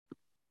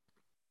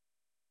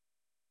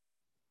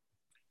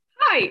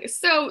Hi,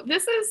 so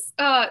this is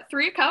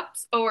Three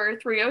Cups or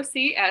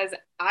 3OC as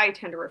I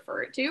tend to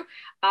refer it to.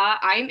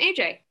 I'm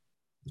AJ.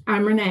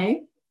 I'm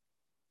Renee.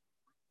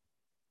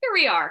 Here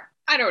we are.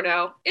 I don't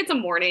know. It's a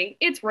morning.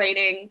 It's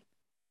raining.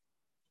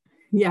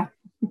 Yeah,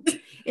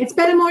 it's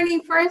been a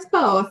morning for us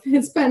both.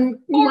 It's been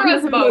For one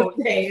us of those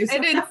both. days.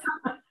 And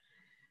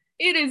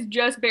it is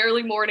just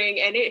barely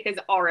morning and it has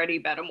already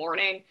been a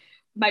morning.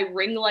 My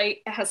ring light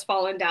has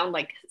fallen down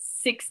like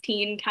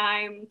 16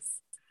 times.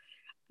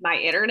 My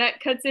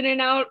internet cuts in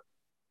and out,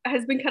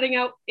 has been cutting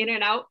out in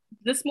and out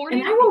this And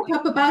morning. I woke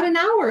up about an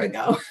hour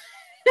ago.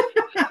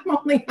 I'm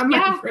only on my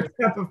Yeah, first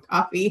cup of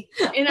coffee.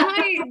 and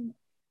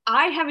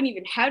I haven't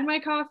even had my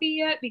coffee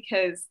yet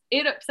because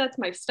it upsets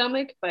my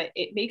stomach, but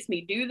it makes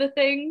me do the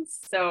things.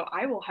 So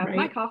I will have my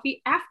Right.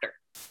 coffee after.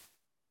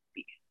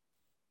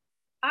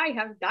 I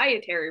have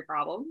dietary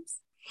problems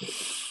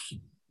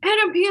and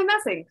I'm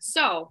PMSing.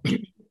 So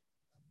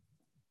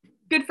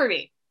good for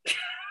me.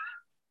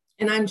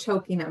 And I'm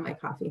choking on my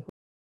coffee.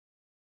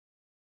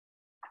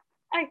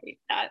 I hate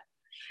that.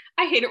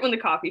 I hate it when the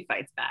coffee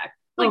fights back.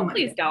 Oh Like, my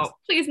please goodness. don't.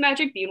 Please,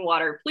 magic bean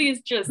water.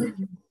 Please just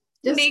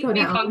Just make go me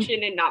down.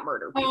 function and not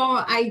murder people.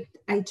 Oh, I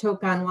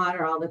choke on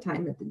water all the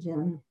time at the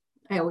gym.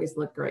 I always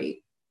look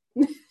great.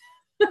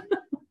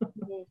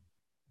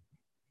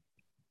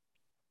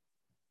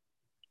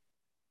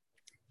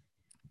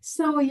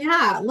 So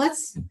yeah,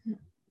 let's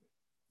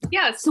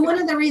Yes. so one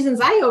of the reasons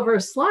I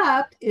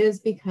overslept is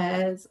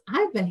because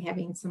I've been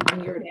having some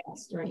weird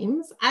ass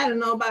dreams. I don't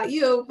know about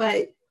you,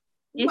 but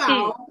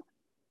Mm-hmm.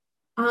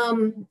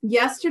 wow.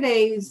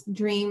 Yesterday's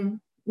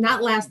dream,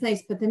 not last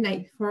night's, but the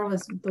night before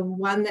was the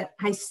one that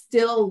I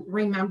still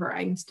remember.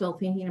 I'm still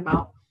thinking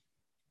about.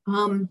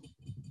 Um,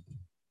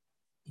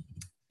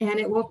 and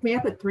it woke me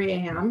up at 3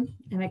 a.m.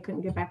 and I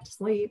couldn't get back to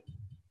sleep.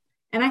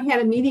 And I had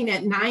a meeting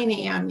at 9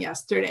 a.m.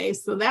 yesterday.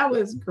 So that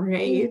was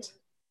great.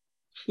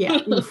 Yeah,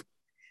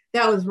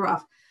 that was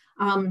rough.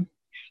 Um,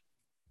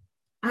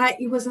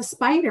 it was a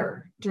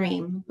spider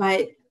dream,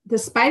 but the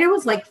spider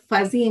was like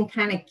fuzzy and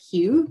kind of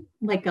cute,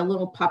 like a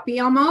little puppy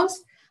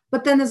almost.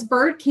 But then this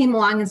bird came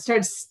along and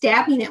started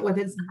stabbing it with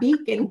its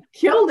beak and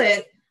killed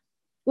it.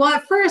 Well,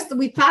 at first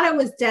we thought it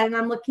was dead, and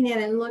I'm looking at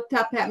it and looked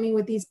up at me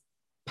with these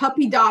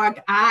puppy dog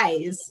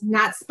eyes,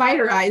 not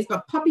spider eyes,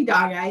 but puppy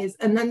dog eyes.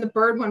 And then the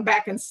bird went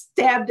back and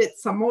stabbed it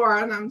some more.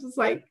 And I'm just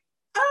like,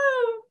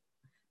 oh,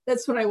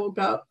 that's when I woke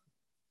up.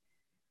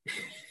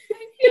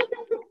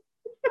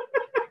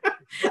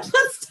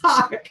 Let's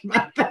talk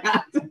about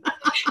that.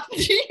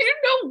 Do you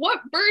know what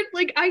bird?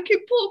 Like, I can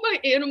pull my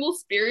animal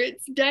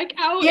spirits deck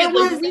out It and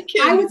like was, we I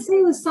can. would say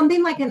it was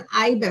something like an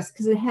ibis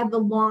because it had the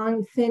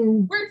long,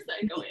 thin, Where's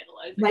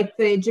psychoanalyzing like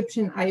this? the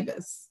Egyptian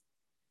ibis.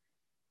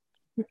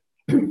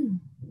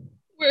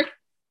 Where?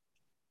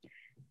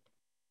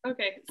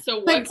 Okay, so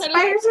what But kind of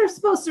spiders are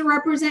supposed to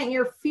represent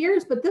your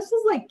fears, but this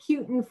was like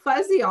cute and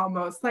fuzzy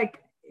almost.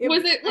 Like it,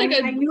 was it? I Like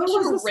mean, a I knew it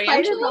was a spider,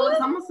 but it tarantula? was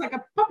almost like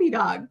a puppy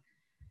dog.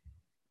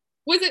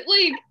 Was it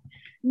like?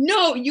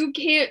 No, you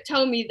can't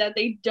tell me that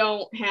they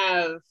don't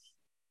have.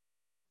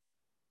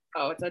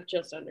 Oh, it's a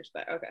just under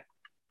spider. Okay.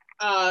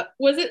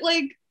 Was it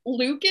like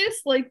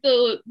Lucas, like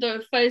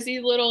the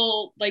fuzzy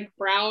little like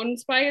brown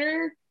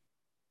spider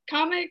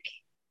comic?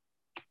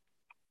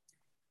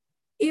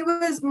 It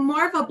was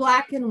more of a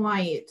black and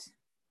white,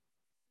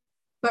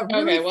 but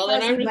really Okay, well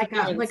then I'm fuzzy, just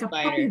giving like a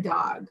puppy spider.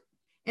 dog.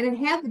 And it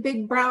had the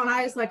big brown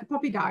eyes like a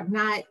puppy dog,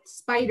 not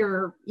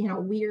spider,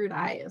 weird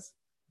eyes.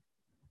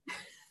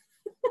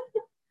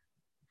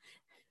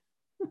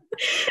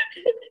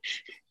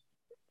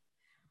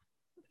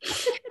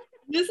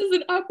 This is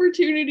an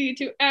opportunity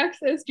to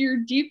access your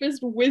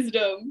deepest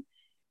wisdom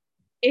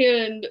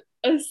and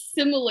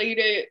assimilate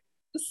it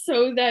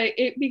so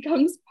that it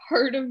becomes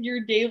part of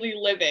your daily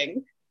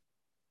living.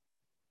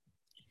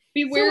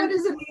 So what Beware.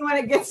 does it mean when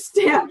it gets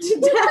stabbed to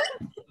death?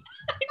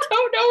 I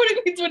don't know what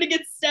it means when it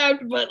gets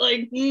stabbed, but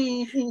like,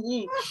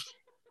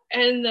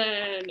 and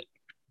then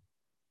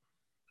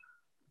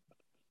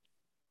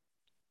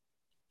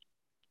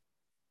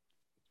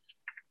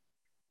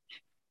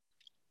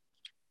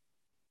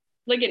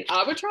like an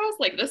albatross,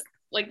 like this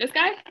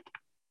guy.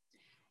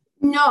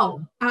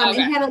 No, it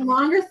Okay, had a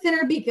longer,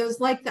 thinner beak. It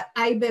was like the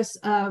ibis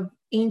of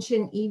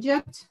ancient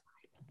Egypt.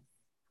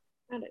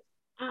 that is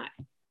I.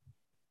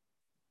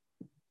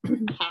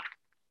 Aha.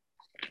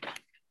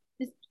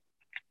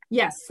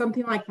 Yes,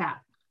 something like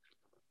that.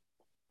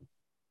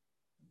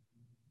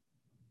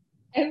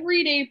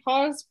 Every day,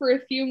 pause for a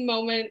few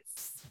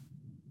moments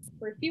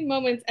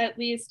at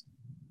least,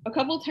 a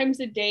couple times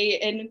a day,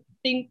 and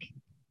think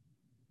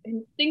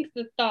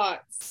the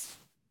thoughts.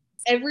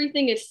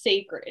 Everything is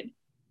sacred,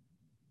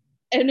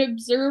 and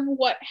observe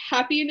what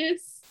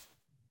happiness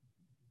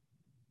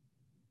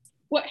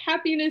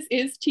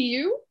is to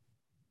you.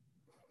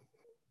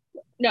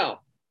 No.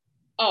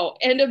 Oh,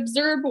 and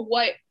observe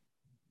what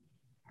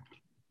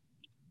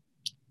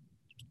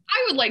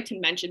I would like to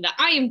mention that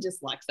I am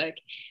dyslexic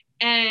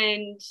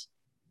and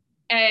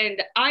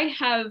I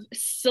have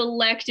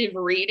selective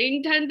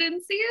reading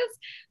tendencies.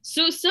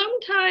 So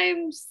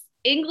sometimes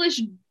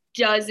English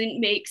doesn't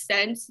make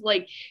sense.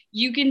 Like,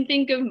 you can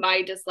think of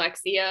my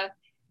dyslexia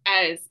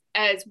as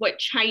what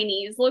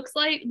Chinese looks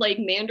like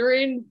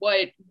Mandarin,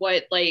 what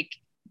like,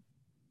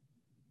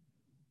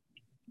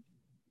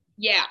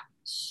 yeah.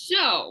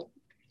 So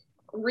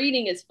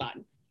reading is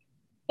fun,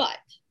 but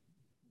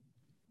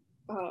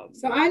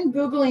so I'm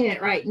Googling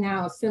it right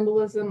now,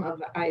 symbolism of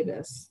the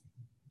ibis.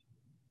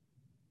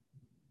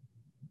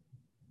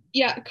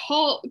 Yeah,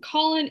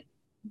 Colin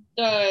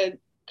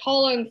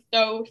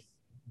Thoth.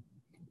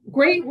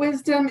 Great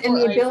wisdom and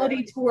the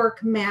ability to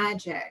work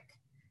magic.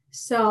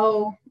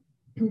 So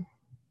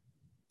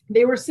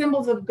they were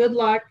symbols of good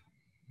luck,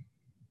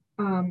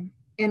 and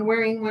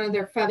wearing one of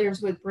their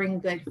feathers would bring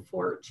good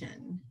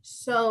fortune.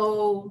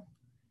 So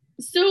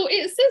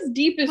it says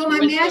deepest my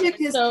wisdom,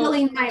 magic is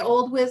killing my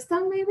old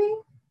wisdom, maybe?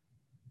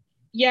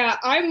 Yeah,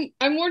 I'm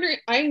wondering,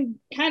 I'm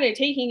kind of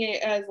taking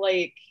it as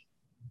like,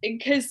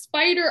 because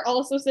Spider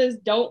also says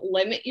don't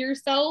limit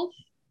yourself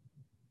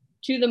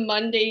to the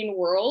mundane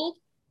world.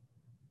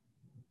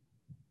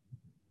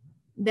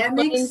 That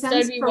makes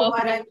sense for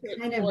what I'm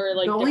kind of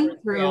like going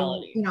through,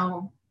 reality. You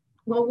know,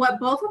 well, what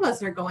both of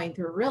us are going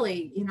through,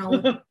 really, you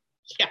know.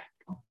 Yeah,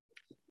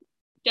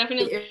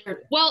 definitely.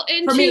 Well,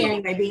 and for me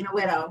anyway, being a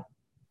widow.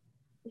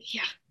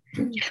 Yeah,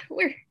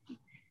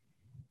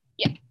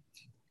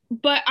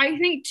 but I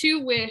think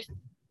too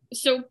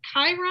so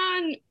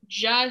Chiron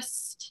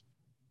just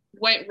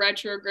went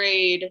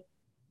retrograde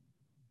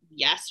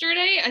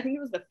yesterday. I think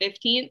it was the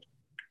 15th.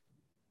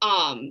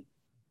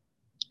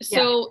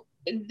 So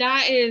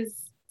that is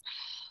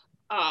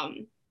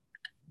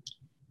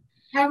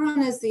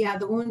Chiron is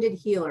the wounded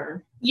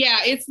healer. Yeah,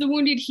 it's the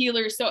wounded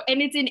healer. So,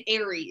 and it's in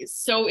Aries.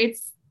 So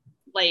it's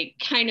like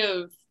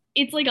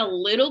it's like a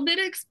little bit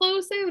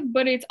explosive,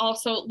 but it's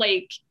also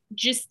like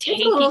just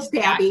taking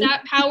back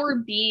that power,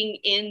 being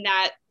in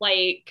that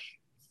like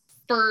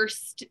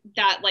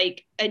that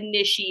like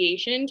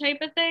initiation type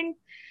of thing.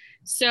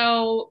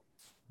 So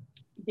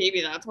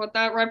maybe that's what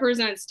that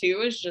represents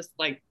too, is just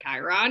like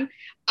Chiron.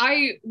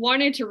 I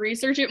wanted to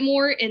research it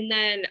more, and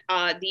then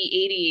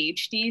the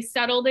ADHD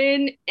settled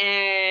in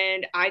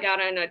and I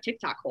got on a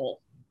TikTok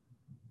hole.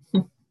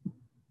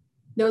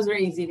 Those are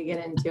easy to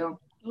get into.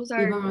 Those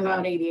are, even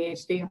without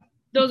ADHD.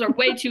 Those are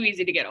way too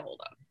easy to get a hold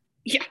of.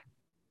 Yeah.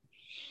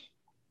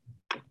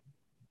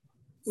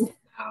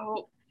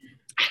 So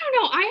I don't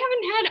know. I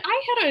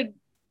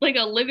had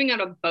a living on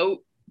a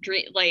boat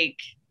dream, like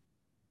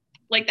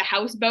the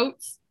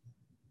houseboats.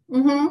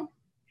 Mm-hmm.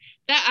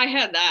 That I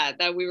had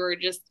that we were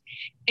just,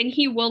 and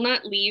he will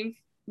not leave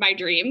my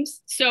dreams.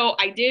 So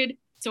I did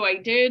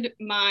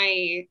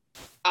my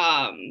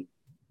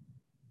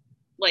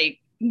like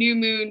new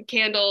moon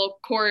candle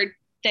cord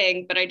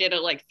thing, but I did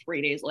it like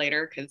 3 days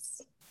later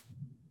because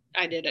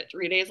I did it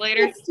 3 days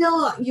later. But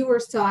you were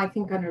still, I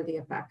think, under the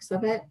effects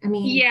of it. I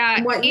mean, yeah,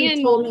 from what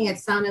you told me, it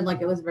sounded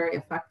like it was very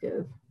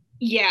effective.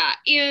 Yeah,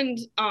 and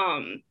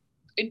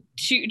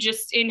to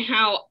just in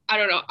how, I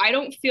don't know, I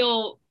don't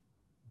feel,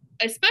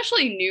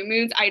 especially new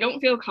moons, I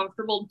don't feel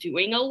comfortable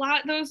doing a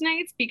lot those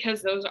nights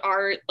because those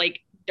are like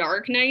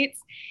dark nights,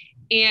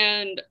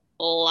 and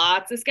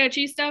lots of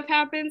sketchy stuff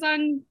happens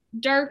on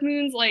dark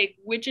moons. Like,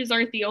 witches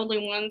aren't the only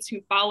ones who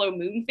follow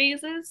moon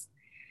phases.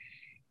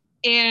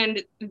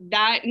 And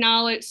that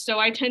knowledge, so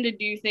I tend to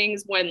do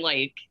things when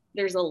like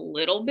there's a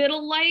little bit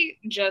of light,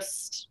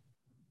 just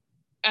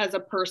as a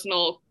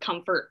personal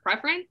comfort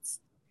preference.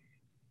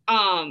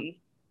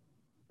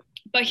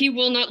 But he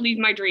will not leave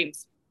my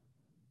dreams.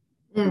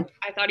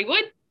 I thought he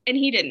would, and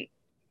he didn't.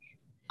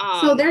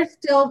 So there's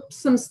still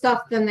some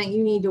stuff then that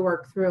you need to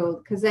work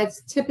through, because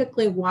that's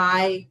typically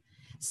why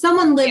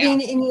someone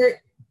living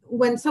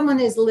when someone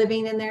is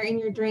living in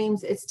your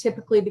dreams, it's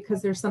typically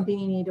because there's something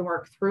you need to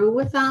work through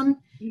with them.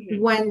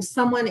 Mm-hmm. When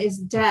someone is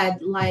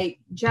dead, like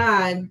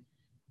John,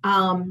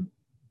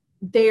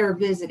 they are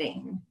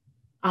visiting.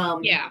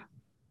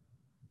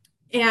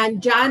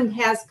 And John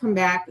has come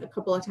back a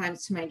couple of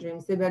times to my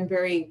dreams. They've been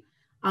very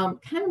kind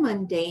of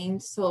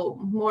mundane. So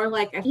more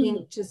like, I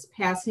think, just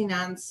passing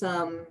on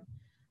some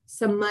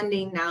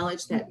mundane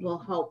knowledge that will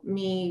help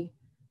me,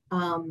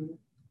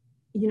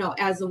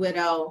 as a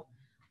widow,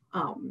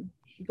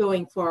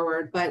 going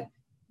forward. But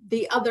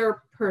the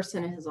other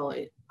person has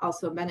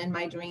also been in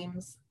my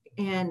dreams.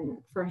 And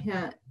for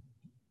him,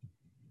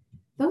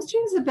 those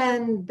dreams have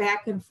been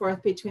back and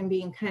forth between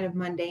being kind of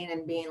mundane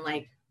and being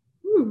like,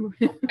 ooh.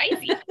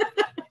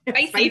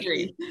 Spicy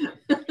dream.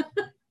 So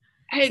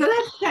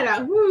that's kind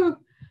of woo.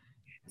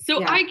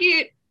 So I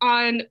get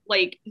on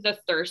like the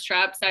thirst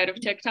trap side of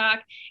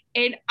TikTok,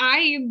 and I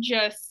am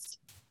just,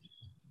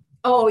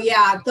 oh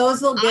yeah,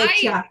 those will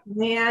get you,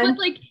 man. But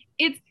like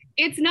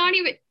it's not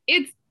even,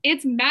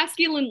 it's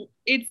masculine,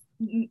 it's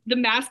the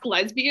masked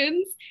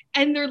lesbians,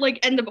 and they're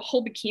like, and the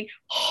whole bikini.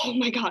 Oh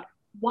my god,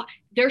 what?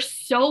 They're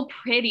so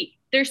pretty.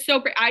 They're so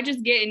pretty. I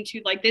just get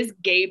into like this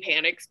gay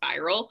panic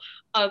spiral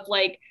of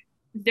like,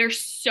 they're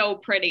so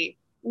pretty.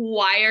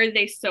 Why are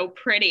they so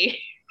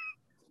pretty?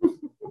 and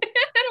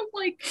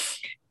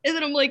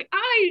then I'm like,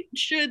 I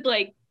should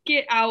like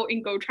get out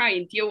and go try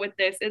and deal with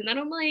this. And then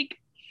I'm like,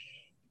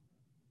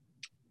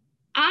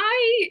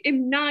 I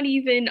am not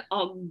even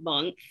a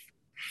month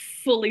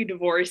fully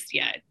divorced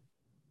yet.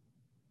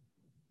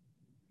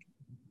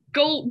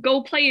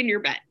 Go play in your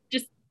bed,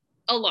 just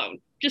alone.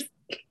 Just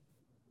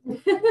you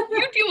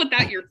deal with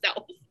that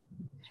yourself.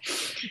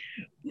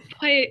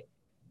 But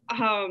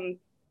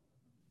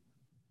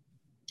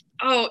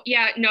oh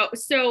yeah, no.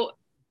 So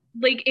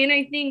like, and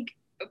I think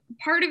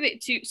part of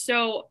it too.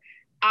 So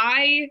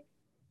I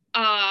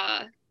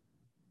I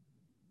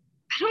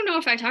don't know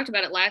if I talked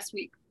about it last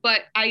week,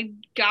 but I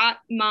got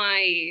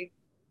my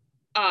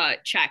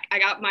check. I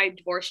got my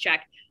divorce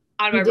check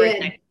on my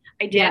birthday.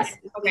 I did. Yes.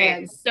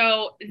 Okay. Yes.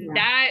 So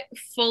that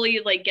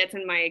fully like gets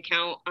in my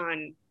account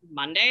on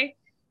Monday.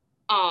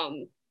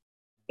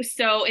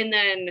 So and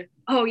then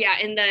oh yeah,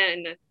 and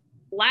then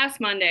last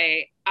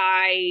Monday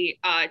I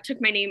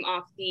took my name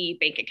off the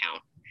bank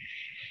account.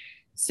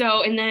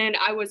 So and then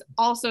I was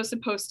also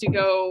supposed to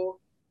go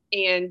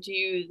and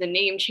do the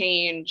name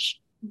change,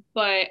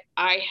 but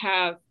I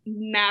have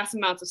mass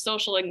amounts of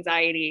social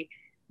anxiety.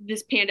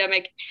 This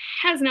pandemic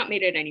has not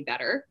made it any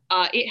better.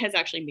 It has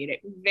actually made it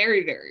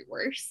very, very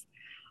worse.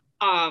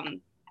 Um,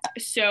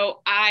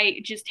 so I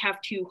just have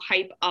to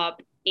hype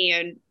up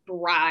and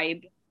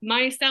bribe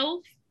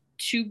myself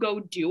to go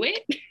do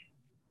it.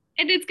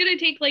 And it's going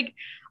to take like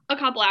a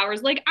couple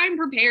hours. Like, I'm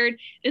prepared.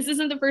 This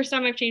isn't the first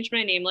time I've changed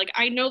my name. Like,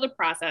 I know the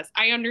process,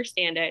 I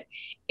understand it.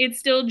 It's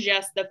still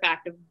just the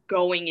fact of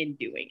going and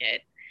doing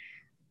it.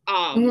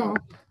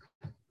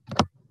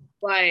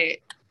 But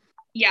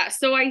yeah,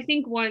 so I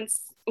think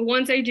once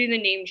I do the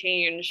name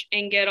change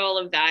and get all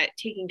of that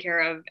taken care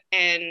of,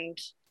 and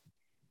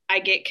I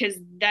get because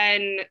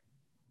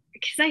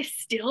I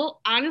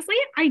still honestly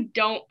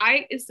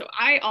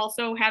I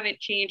also haven't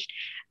changed,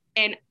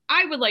 and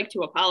I would like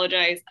to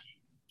apologize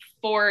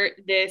for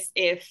this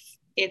if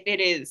it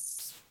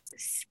is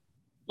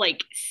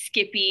like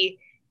skippy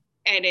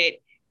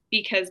edit,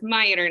 because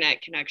my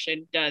internet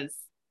connection does.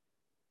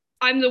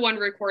 I'm the one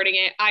recording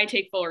it. I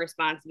take full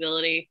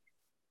responsibility.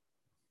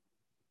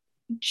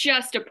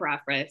 Just a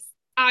preface.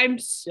 I'm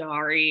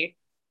sorry.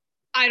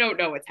 I don't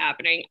know what's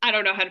happening. I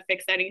don't know how to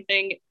fix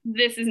anything.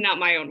 This is not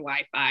my own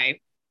Wi-Fi.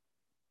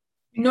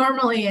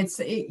 Normally it's,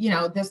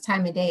 this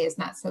time of day is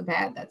not so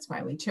bad. That's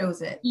why we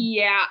chose it.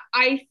 Yeah,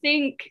 I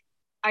think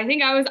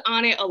I was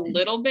on it a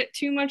little bit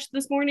too much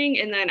this morning,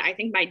 and then I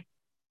think my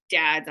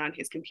dad's on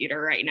his computer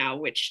right now,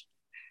 which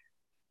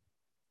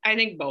I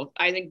think both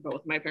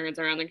my parents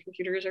are on their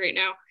computers right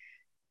now.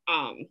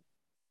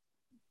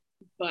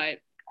 But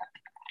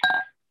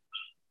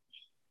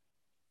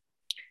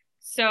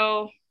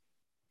so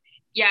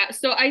yeah,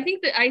 so I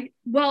think that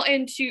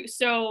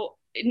so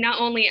not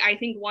only I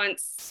think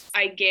once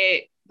I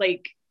get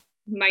like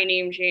my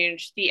name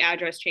changed, the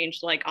address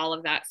changed, like all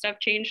of that stuff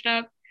changed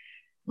up.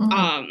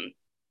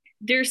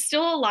 There's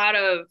still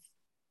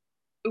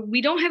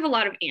we don't have a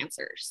lot of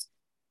answers.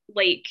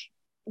 Like,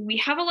 we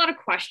have a lot of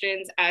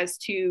questions as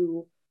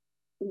to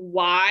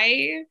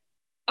why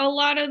a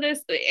lot of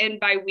this, and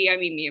by we I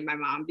mean me and my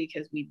mom,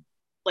 because we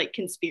like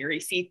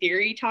conspiracy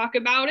theory talk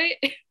about it,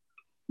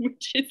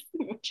 which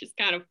is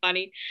kind of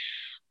funny.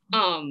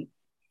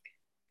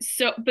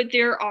 So but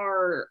there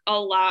are a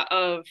lot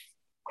of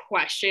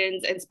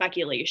questions and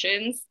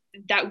speculations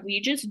that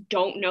we just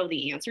don't know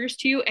the answers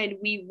to, and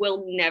we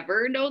will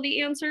never know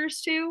the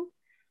answers to.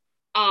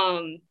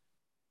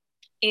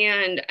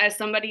 And as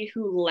somebody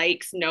who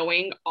likes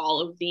knowing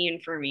all of the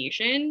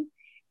information,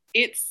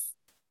 it's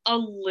a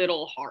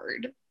little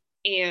hard.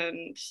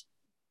 And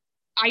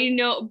I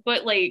know,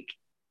 but like,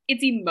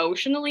 it's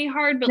emotionally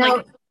hard, but now,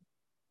 like,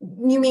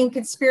 you mean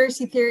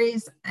conspiracy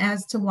theories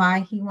as to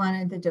why he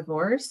wanted the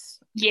divorce?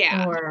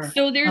 Yeah.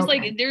 So there's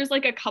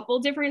like a couple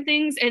different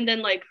things, and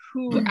then like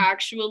who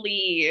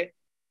actually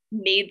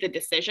made the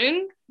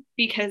decision,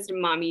 because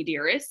Mommy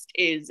Dearest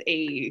is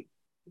a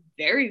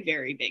very,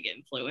 very big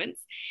influence,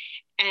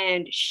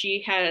 and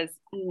she has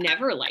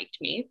never liked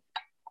me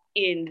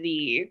in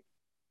the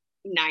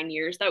 9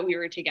 years that we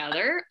were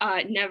together.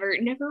 Never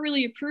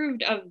really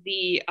approved of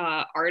the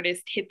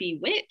artist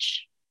Hippie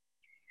Witch,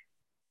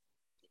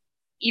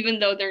 even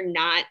though they're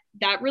not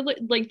that really,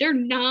 like, they're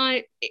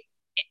not.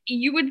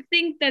 You would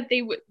think that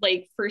they would,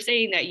 like, for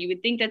saying that, you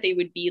would think that they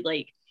would be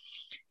like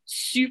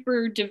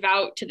super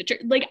devout to the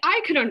church. Like,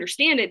 I could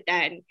understand it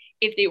then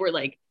if they were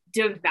like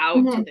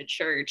devout to the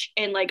church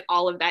and like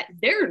all of that.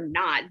 They're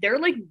not. They're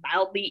like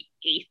mildly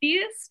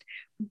atheist,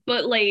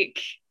 but like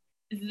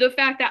the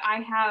fact that I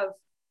have,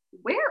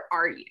 where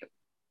are you?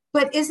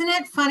 But isn't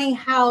it funny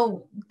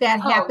how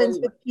that happens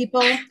with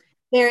people?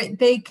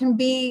 They can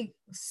be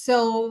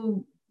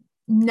so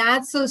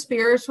not so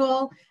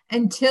spiritual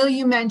until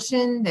you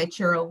mention that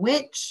you're a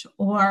witch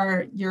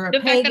or you're a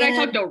pagan. The fact that I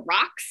talk to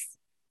rocks.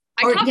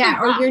 Or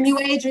you're New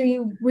Age, or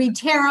you read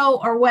tarot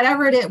or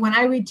whatever it is. When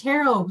I read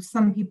tarot,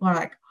 some people are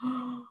like,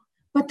 oh.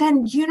 But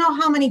then you know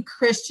how many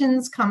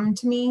Christians come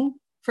to me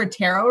for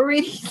tarot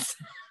readings?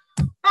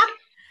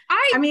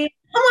 I mean,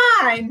 come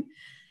on.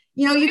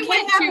 You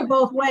can't have it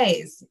both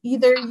ways.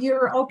 Either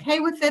you're okay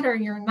with it or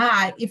you're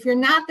not. If you're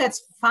not,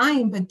 that's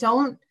fine, but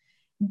don't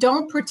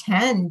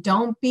pretend.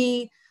 Don't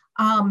be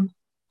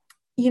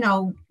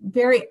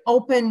very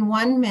open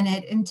 1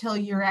 minute until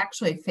you're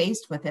actually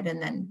faced with it,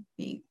 and then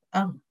be,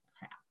 oh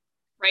crap.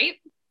 Right?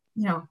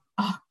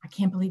 Oh, I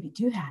can't believe you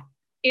do that.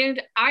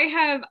 And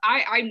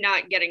I'm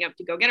not getting up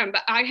to go get him,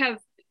 but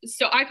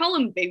so I call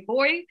him Big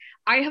Boy.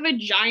 I have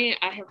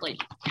like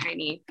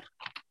tiny,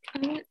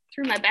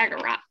 through my bag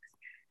of rocks.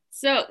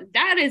 So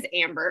that is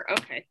Amber.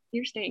 Okay,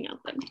 you're staying out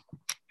then.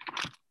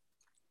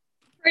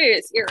 Trey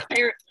is here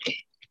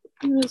apparently.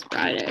 It was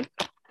Friday.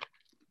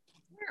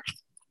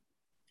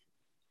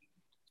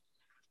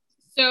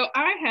 So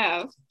I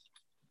have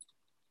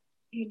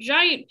a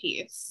giant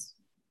piece,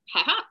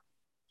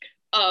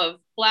 of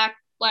black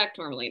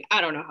tourmaline.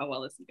 I don't know how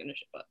well this is gonna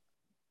show up.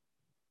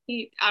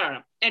 I don't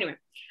know. Anyway,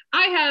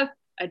 I have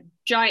a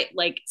giant,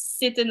 like,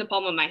 sits in the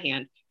palm of my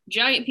hand,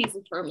 giant piece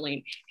of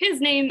tourmaline.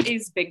 His name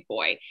is Big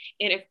Boy.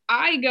 And if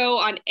I go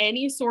on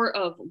any sort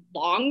of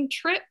long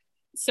trip,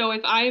 so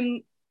if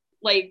I'm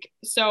like,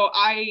 my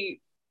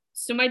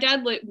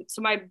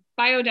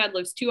bio dad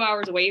lives 2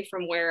 hours away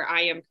from where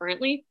I am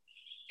currently,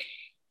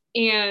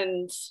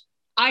 and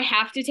I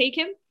have to take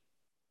him.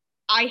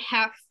 I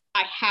have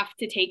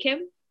to take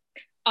him.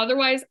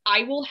 Otherwise,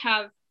 I will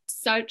have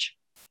such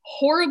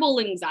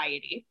horrible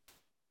anxiety.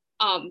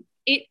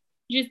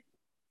 We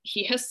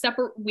have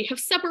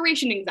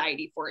separation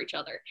anxiety for each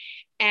other.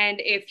 And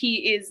if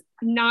he is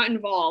not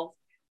involved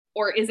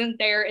or isn't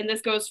there, and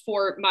this goes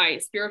for my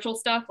spiritual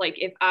stuff, like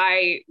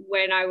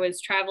when I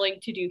was traveling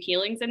to do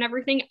healings and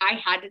everything, I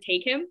had to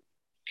take him.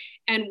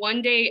 And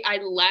one day I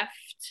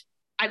left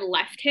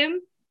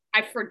him.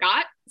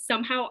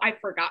 Somehow I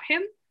forgot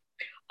him.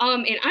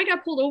 And I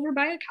got pulled over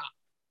by a cop.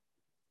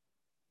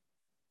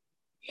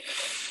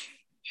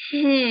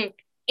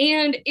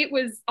 And it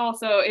was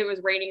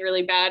raining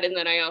really bad. And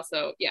then I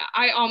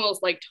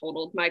almost like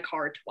totaled my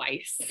car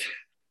twice.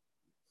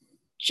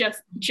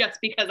 just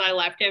because I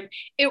left him.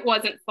 It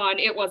wasn't fun.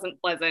 It wasn't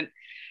pleasant.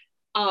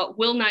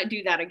 Will not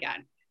do that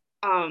again.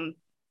 And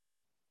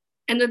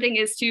the thing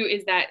is too,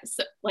 is that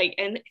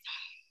and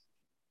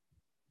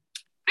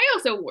I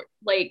also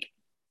like,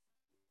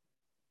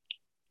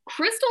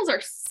 crystals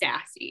are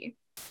sassy.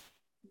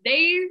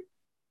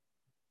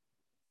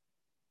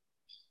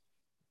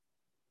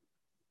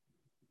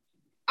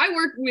 I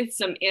work with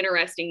some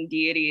interesting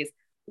deities.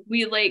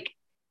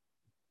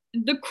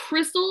 The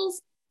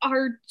crystals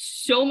are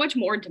so much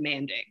more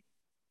demanding.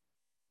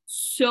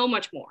 So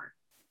much more.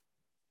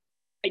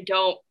 They're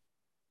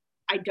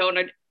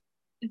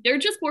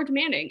just more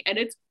demanding, and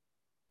it's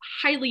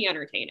highly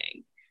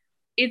entertaining.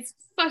 It's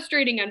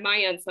frustrating on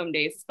my end some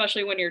days,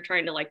 especially when you're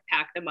trying to like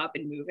pack them up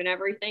and move and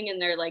everything,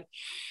 and they're like,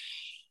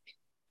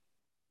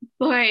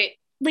 but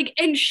like,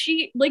 and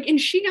she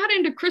got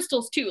into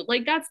crystals too.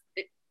 Like, that's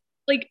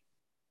like,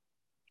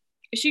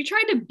 she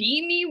tried to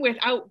be me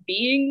without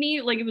being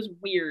me. Like, it was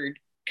weird,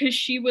 because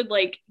she would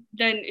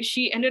then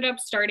she ended up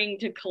starting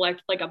to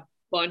collect like a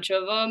bunch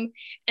of them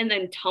and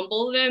then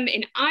tumble them.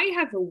 And I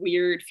have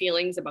weird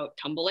feelings about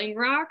tumbling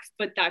rocks,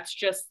 but that's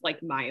just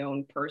like my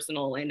own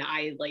personal, and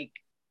I like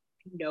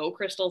know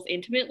crystals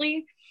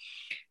intimately.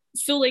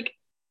 So like,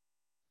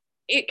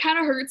 it kind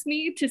of hurts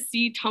me to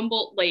see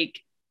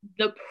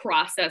the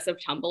process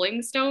of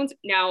tumbling stones.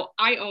 Now,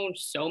 I own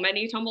so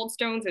many tumbled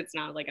stones. It's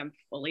not like I'm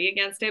fully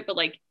against it, but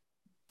like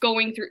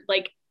going through,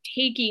 like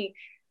taking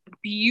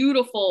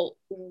beautiful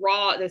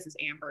raw, this is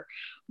Amber,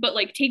 but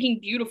like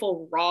taking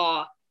beautiful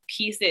raw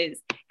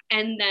pieces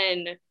and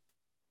then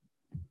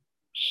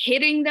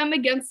hitting them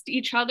against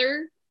each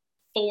other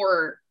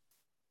for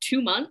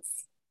 2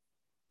 months.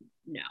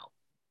 No,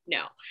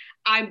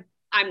 I'm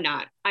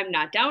not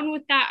down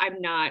with that.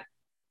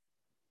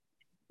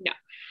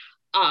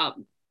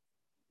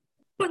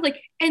 But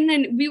like, and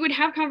then we would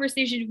have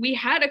conversations. We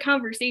had a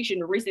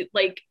conversation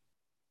recently,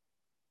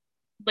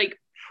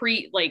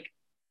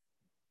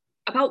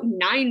 about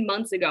 9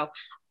 months ago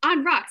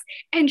on rocks.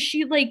 And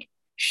she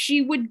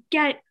would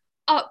get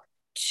up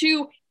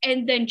to,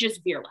 and then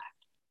just veer left.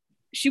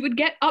 She would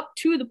get up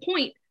to the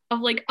point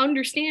of like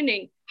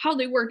understanding how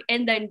they work,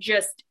 and then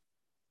just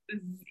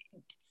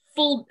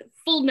full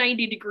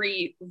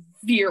 90-degree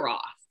veer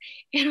off.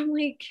 And I'm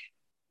like,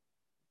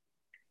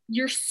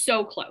 you're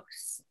so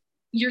close.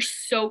 You're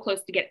so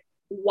close to get it.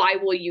 Why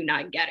will you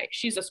not get it?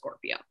 She's a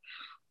Scorpio.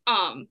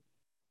 But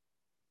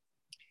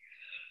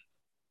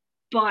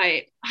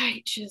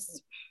I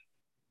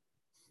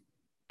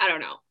don't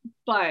know.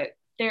 But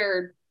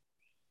I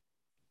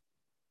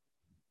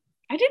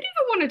didn't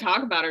even want to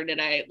talk about her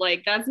today.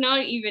 Like, that's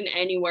not even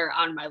anywhere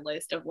on my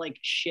list of like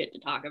shit to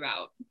talk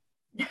about.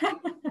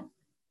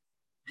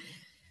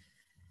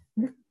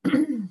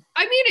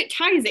 I mean, it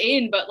ties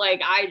in, but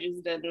like, I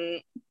just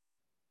didn't.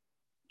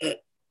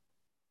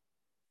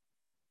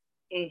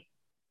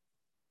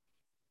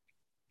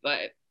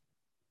 But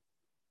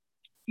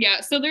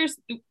yeah, so there's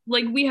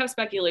like, we have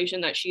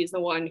speculation that she's the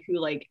one who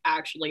like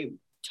actually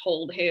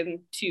told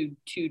him to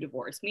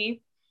divorce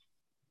me,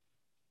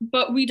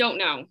 but we don't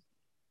know.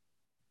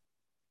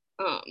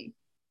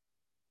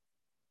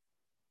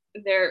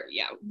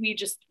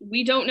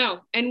 we don't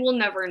know, and we'll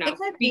never know. It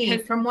could be,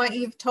 from what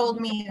you've told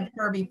me of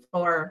her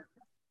before.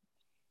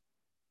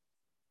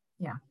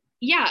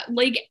 Yeah,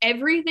 like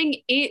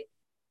everything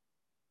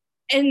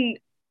and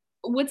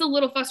what's a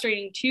little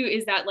frustrating too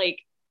is that like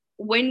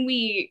when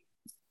we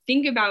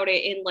think about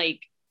it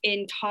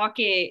and talk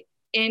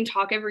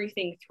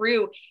everything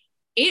through,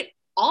 it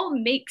all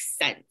makes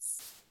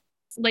sense.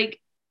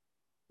 Like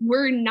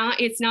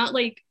it's not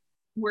like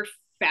we're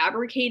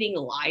fabricating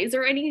lies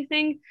or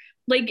anything.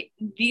 Like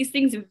these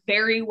things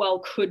very well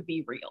could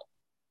be real.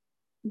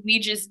 We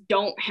just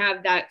don't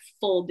have that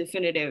full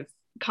definitive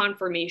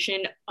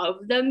confirmation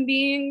of them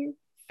being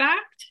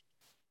fact,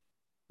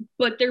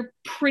 but they're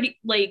pretty,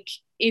 like,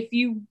 if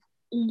you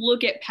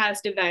look at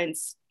past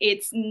events,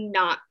 it's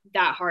not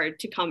that hard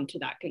to come to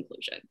that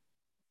conclusion.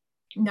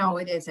 No,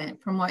 it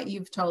isn't. From what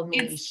you've told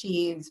me,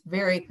 she's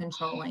very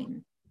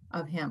controlling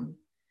of him.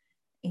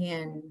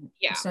 And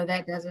so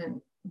that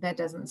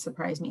doesn't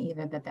surprise me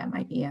either, that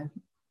might be a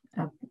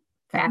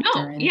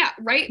factor.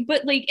 Right.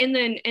 But like, and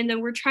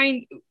then we're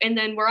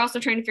also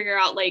trying to figure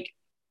out like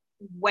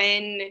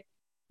when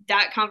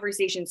that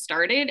conversation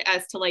started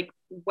as to like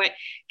what,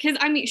 because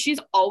I mean, she's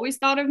always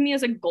thought of me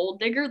as a gold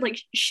digger. Like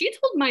she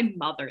told my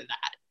mother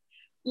that.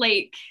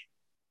 Like,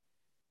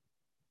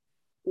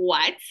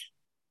 what?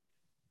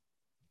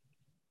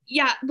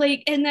 Yeah,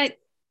 like, and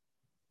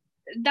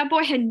that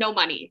boy had no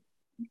money.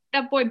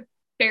 That boy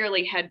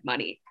barely had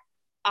money.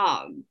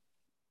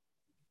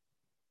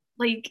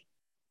 Like,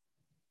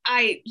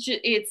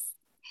 it's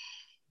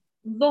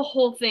the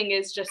whole thing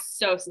is just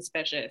so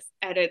suspicious,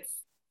 and it's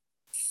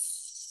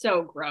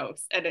so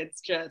gross, and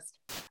it's just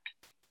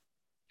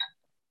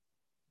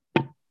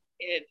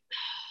it.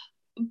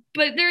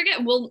 But there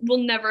again, we'll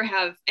never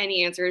have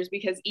any answers,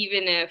 because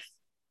even if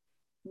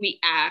we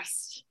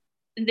asked,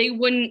 they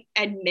wouldn't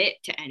admit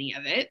to any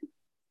of it.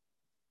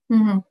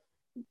 Mm-hmm.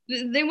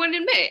 They wouldn't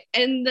admit,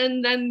 and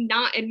then them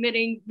not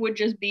admitting would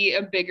just be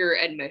a bigger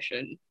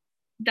admission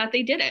that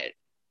they did it,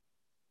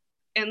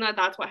 and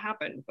that's what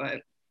happened.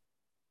 But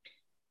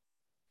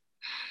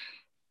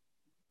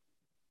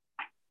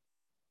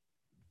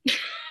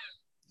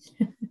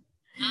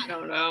I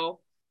don't know.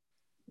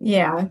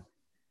 Yeah.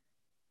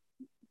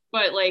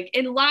 But like,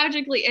 and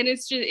logically, and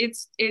it's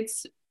just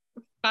it's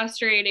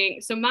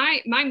frustrating. So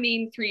my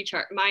main three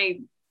chart,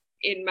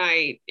 in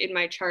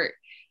my chart,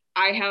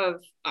 I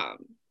have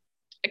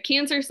a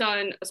Cancer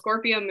sun, a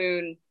Scorpio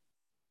moon,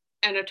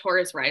 and a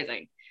Taurus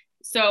rising.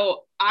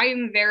 So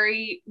I'm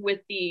very,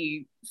 with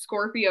the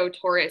Scorpio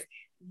Taurus,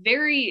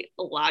 very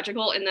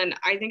logical, and then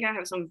I think I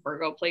have some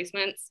Virgo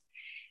placements,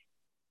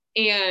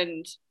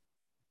 and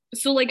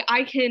so like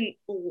I can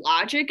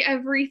logic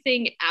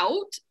everything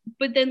out,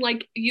 but then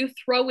like you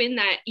throw in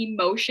that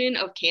emotion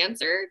of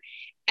Cancer,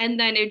 and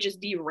then it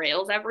just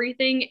derails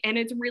everything, and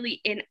it's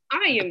really, and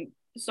I am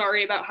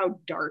sorry about how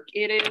dark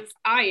it is.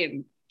 I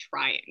am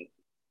trying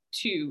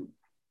to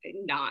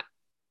not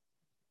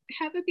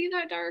have it be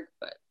that dark,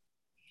 but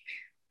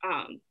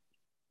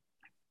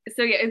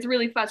so yeah, it's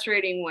really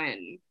frustrating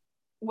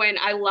when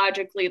I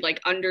logically like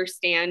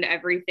understand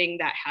everything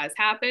that has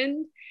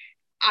happened.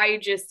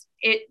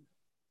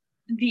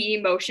 The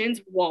emotions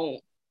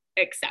won't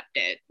accept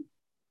it,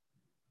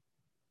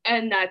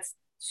 and that's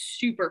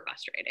super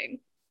frustrating.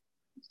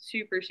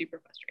 Super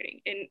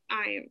frustrating. And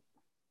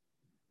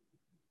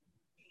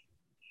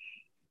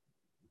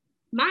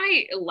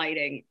my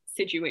lighting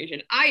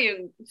situation, I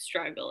am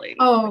struggling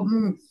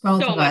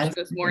so much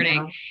this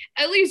morning.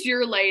 Yeah. At least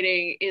your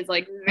lighting is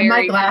like very, and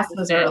my glasses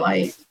consistent. Are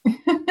light.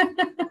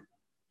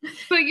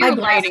 But your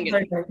lighting is,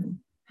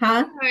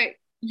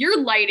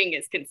 your lighting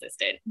is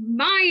consistent.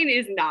 Mine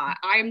is not.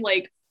 I'm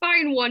like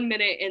fine 1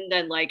 minute and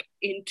then like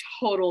in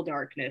total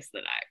darkness the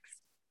next.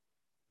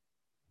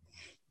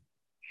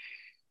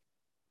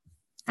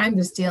 I'm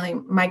just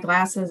dealing, my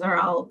glasses are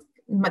all,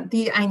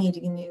 I need to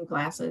get new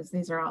glasses.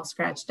 These are all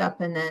scratched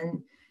up, and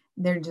then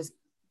they're just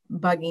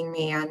bugging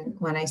me on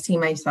when I see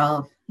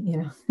myself,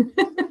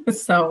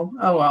 So,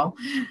 oh well,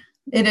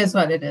 it is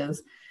what it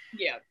is.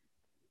 Yeah.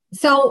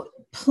 So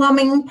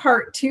plumbing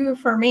part 2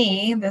 for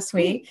me this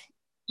week.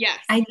 Yes.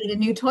 I need a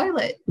new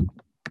toilet.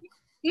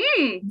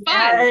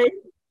 Fun.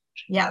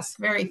 Yes,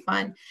 very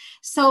fun.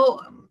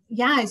 So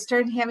yeah, I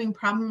started having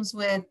problems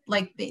with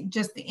like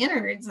just the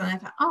innards, and I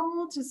thought,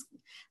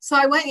 so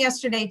I went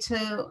yesterday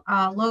to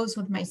Lowe's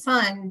with my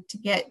son to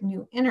get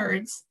new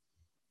innards,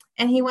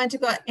 and he went to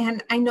go,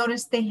 and I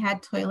noticed they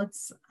had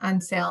toilets on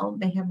sale.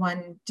 They had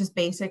one, just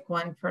basic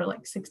one, for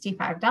like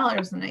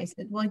 $65. And I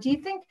said, well, do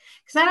you think,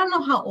 because I don't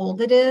know how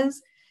old it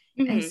is.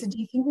 Mm-hmm. I said, do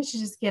you think we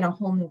should just get a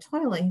whole new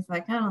toilet? He's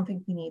like, I don't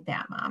think we need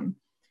that, Mom.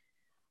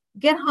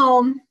 Get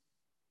home,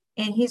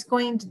 and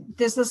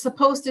this is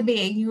supposed to be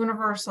a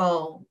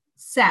universal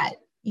set,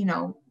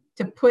 to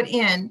put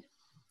in.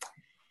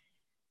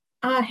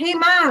 Hey,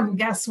 Mom,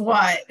 guess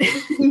what?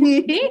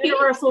 The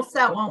universal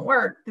set won't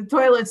work. The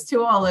toilet's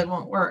too old. It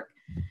won't work.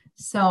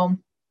 So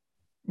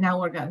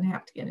now we're going to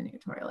have to get a new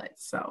toilet.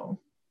 So,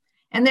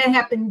 and that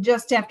happened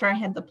just after I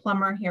had the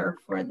plumber here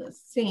for the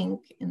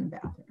sink in the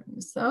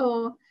bathroom.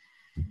 So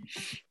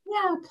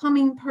Yeah,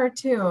 plumbing part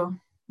two.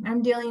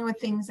 I'm dealing with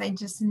things I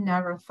just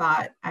never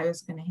thought I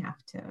was going to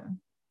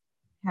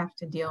have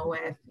to deal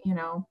with, you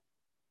know.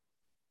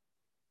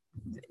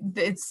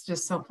 It's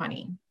just so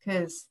funny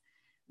because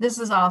this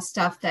is all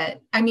stuff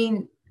that, I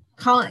mean,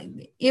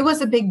 calling, it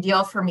was a big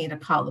deal for me to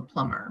call the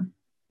plumber.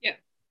 Yeah.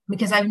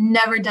 Because I've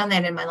never done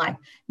that in my life.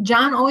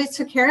 John always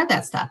took care of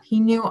that stuff. He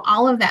knew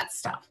all of that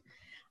stuff.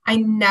 I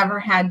never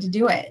had to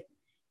do it.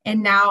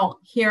 And now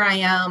here I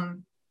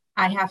am,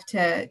 I have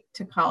to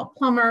call a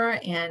plumber,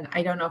 and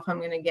I don't know if I'm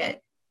going to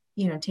get,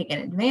 you know, taken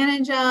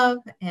advantage of.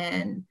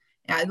 And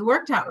yeah, it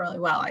worked out really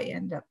well. I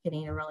ended up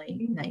getting a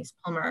really nice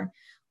plumber.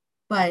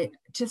 But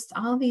just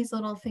all these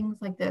little things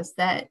like this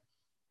that,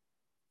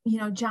 you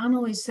know, John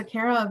always took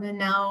care of. And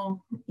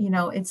now, you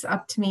know, it's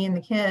up to me and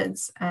the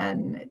kids,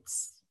 and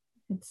it's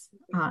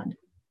odd.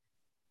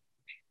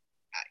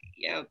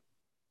 Yeah.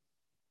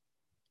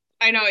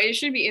 I know it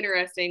should be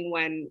interesting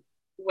when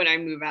I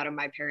move out of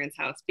my parents'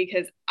 house,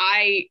 because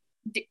I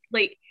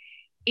like,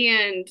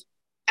 and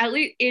at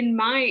least in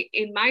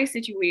my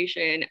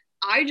situation,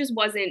 I just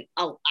wasn't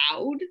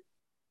allowed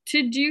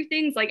to do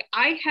things. Like,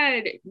 I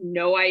had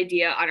no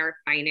idea on our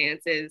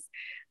finances.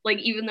 Like,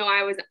 even though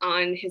I was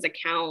on his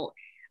account,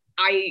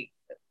 I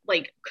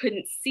like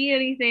couldn't see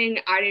anything.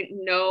 I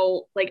didn't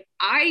know, like,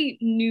 I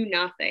knew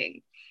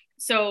nothing.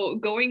 So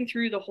going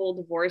through the whole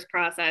divorce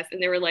process,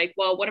 and they were like,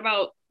 well, what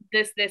about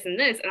this and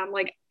this? And I'm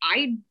like,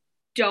 I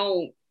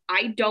don't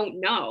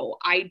know.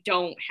 I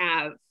don't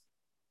have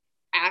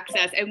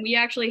access. And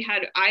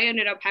I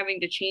ended up having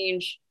to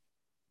change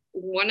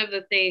one of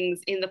the things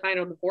in the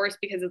final divorce,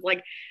 because it's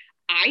like,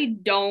 I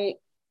don't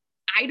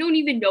I don't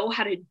even know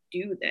how to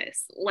do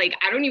this. Like,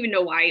 I don't even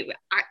know why.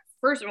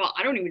 First of all,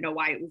 I don't even know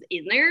why it was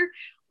in there.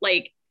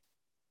 Like,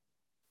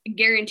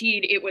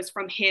 guaranteed it was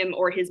from him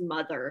or his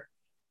mother,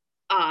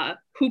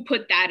 who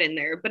put that in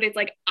there. But it's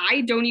like,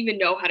 I don't even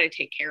know how to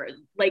take care of,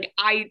 like,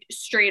 I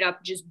straight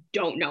up just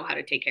don't know how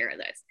to take care of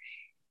this.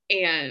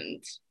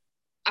 And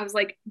I was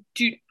like,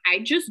 dude, I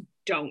just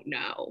don't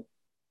know.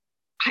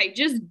 I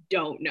just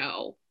don't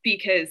know,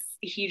 because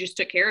he just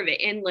took care of it.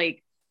 And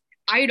like,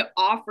 I'd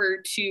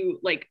offer to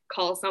like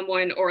call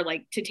someone or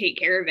like to take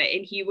care of it,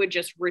 and he would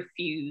just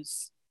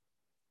refuse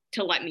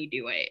to let me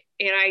do it.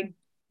 And I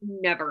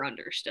never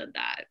understood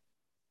that.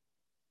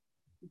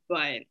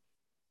 But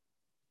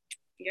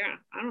yeah,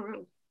 I don't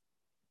know.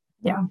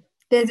 Yeah,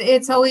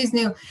 it's always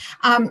new.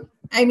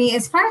 I mean,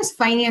 as far as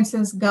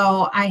finances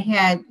go, I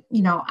had,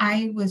 you know,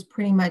 I was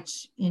pretty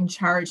much in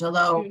charge,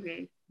 although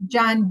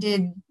John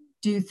did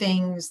do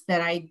things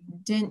that I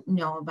didn't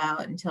know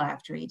about until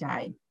after he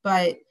died.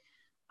 But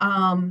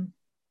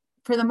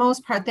for the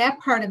most part, that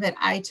part of it,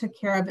 I took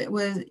care of. It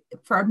was,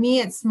 for me,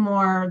 it's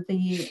more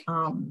the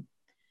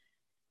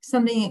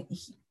something.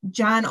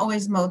 John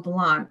always mowed the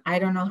lawn. I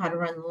don't know how to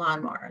run the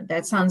lawnmower.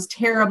 That sounds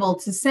terrible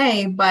to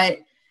say, but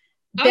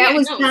that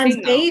was John's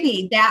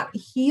baby, that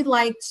he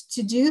liked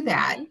to do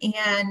that.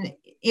 And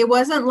it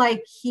wasn't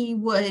like he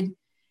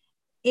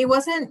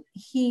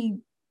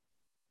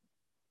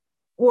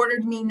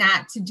ordered me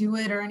not to do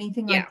it or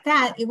anything like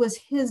that. It was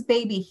his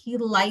baby. He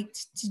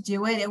liked to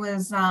do it. It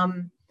was,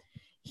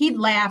 he'd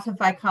laugh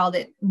if I called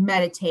it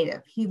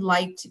meditative. He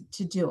liked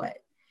to do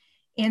it.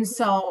 And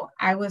so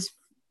I was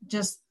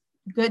just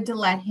good to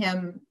let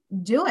him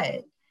do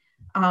it.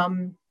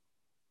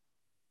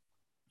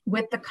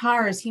 With the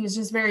cars, he was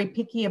just very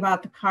picky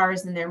about the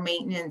cars and their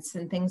maintenance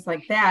and things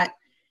like that.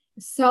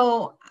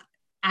 So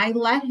I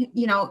let him,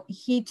 you know,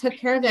 he took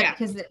care of that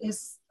because it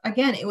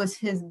was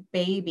his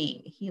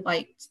baby. He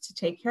liked to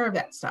take care of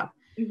that stuff.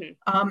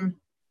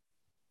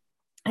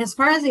 As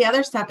far as the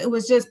other stuff, it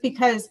was just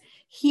because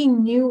he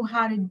knew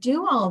how to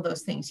do all of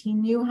those things. He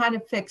knew how to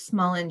fix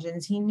small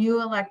engines. He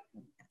knew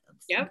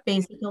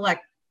basic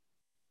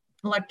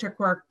electric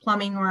work,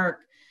 plumbing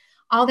work,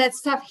 all that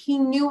stuff. He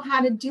knew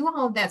how to do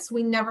all of that. So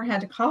we never had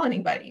to call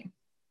anybody.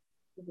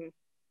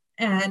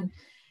 And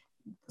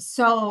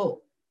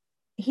so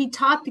he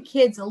taught the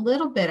kids a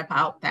little bit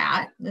about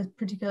that,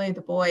 particularly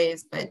the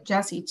boys, but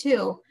Jesse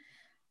too.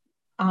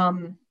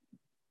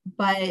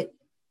 But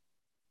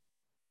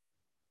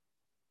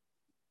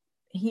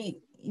he,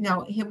 you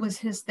know, it was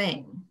his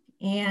thing.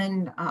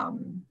 And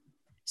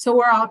so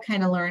we're all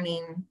kind of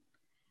learning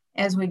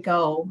as we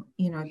go,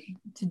 you know,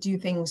 to do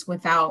things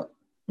without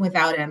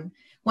him.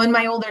 When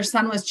my older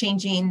son was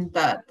changing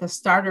the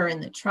starter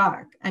in the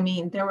truck, I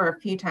mean, there were a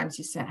few times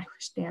he said, I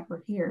wish Dad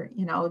were here,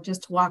 you know,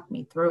 just to walk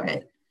me through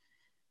it,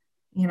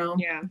 you know,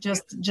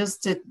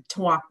 just to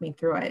walk me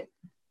through it.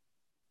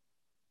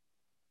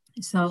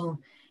 So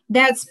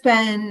that's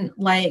been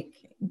one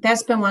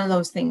of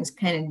those things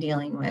kind of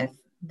dealing with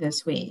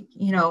this week,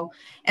 you know,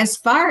 as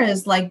far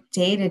as like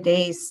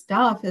day-to-day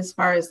stuff, as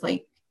far as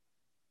like,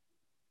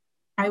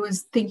 I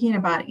was thinking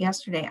about it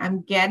yesterday.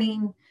 I'm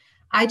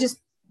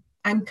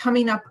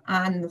coming up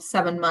on the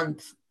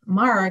 7-month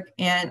mark,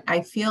 and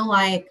I feel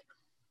like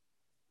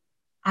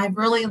I've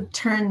really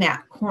turned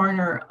that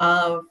corner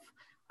of,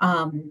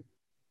 how do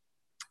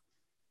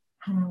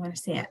I want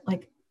to say it?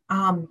 Like,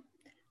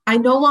 I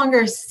no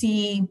longer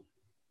see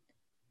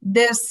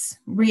this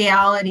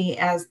reality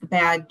as the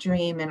bad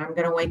dream, and I'm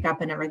going to wake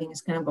up and everything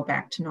is going to go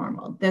back to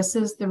normal. This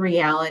is the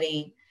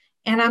reality,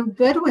 and I'm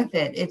good with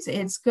it.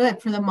 It's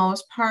good for the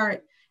most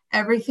part.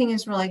 Everything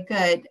is really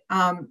good,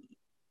 and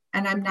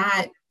I'm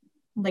not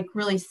like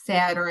really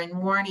sad or in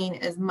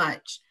mourning as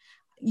much.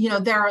 You know,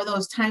 there are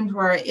those times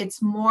where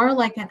it's more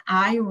like an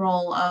eye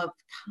roll of,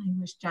 God, I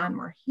wish John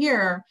were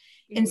here,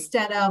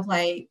 instead of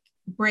like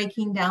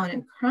breaking down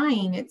and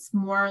crying. It's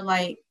more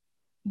like,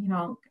 you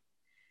know,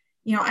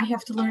 I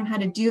have to learn how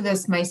to do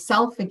this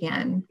myself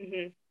again.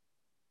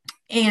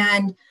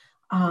 And,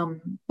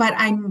 but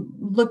I'm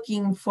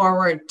looking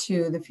forward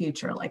to the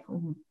future. Like,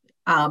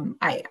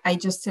 I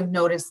just have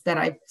noticed that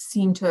I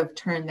seem to have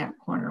turned that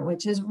corner,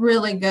 which is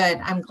really good.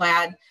 I'm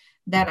glad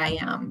that I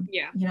am,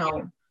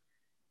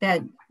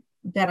 that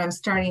I'm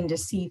starting to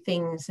see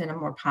things in a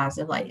more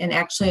positive light. And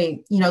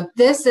actually,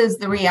 this is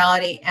the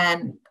reality.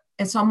 And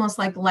it's almost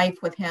like life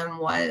with him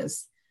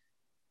was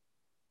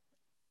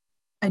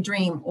a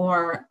dream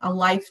or a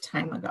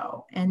lifetime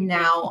ago. And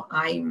now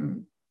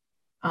I'm,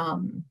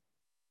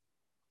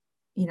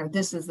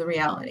 this is the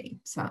reality.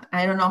 So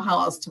I don't know how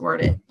else to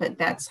word it, but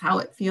that's how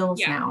it feels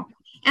now.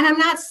 And I'm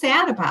not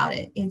sad about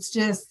it. It's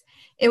just,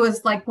 it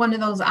was like one of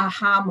those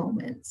aha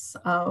moments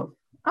of,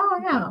 oh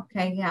yeah,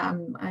 okay, yeah,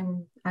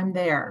 I'm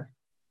there.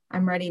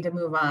 I'm ready to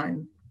move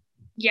on.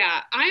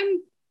 Yeah,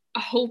 I'm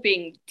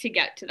hoping to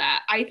get to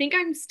that. I think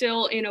I'm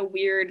still in a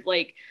weird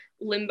like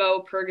limbo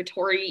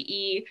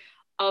purgatory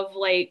of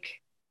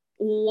like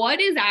what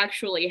is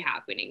actually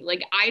happening.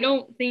 Like I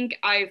don't think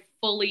I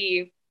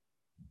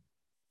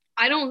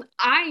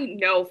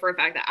know for a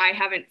fact that I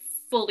haven't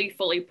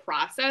fully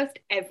processed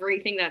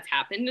everything that's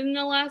happened in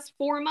the last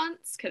 4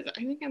 months, because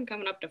I think I'm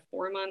coming up to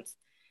 4 months.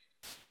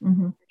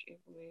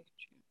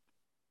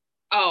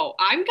 Oh,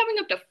 I'm coming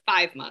up to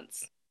 5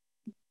 months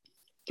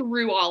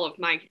through all of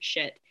my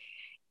shit.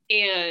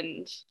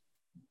 And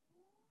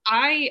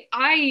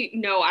I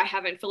know I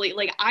haven't fully,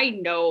 like, I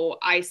know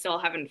I still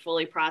haven't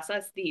fully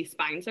processed the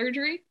spine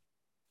surgery.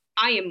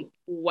 I am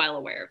well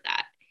aware of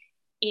that.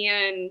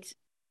 And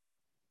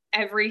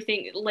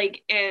everything,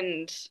 like,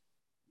 and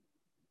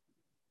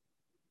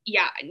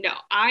yeah, no,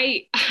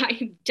 I'm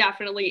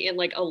definitely in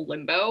like a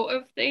limbo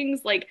of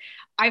things. Like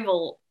I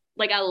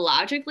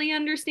logically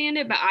understand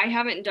it, but I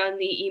haven't done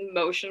the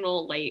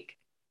emotional like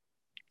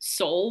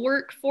soul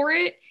work for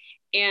it.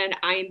 And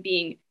I'm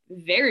being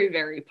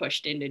very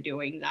pushed into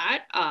doing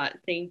that.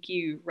 Thank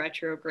you,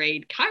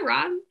 retrograde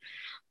Chiron.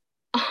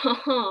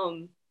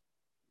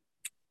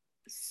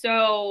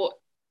 So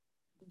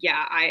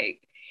yeah,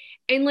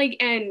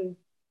 and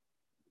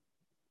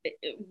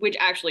which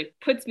actually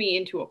puts me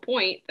into a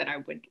point that I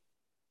would,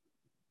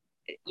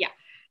 yeah.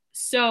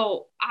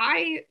 So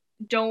I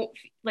don't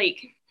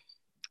like,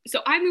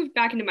 so I moved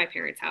back into my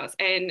parents' house,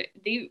 and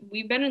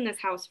we've been in this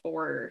house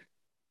for,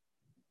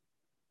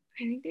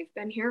 I think they've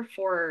been here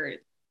for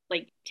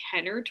like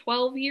 10 or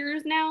 12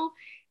 years now.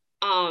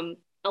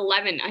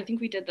 11, I think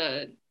we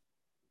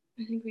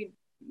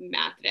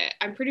mathed it.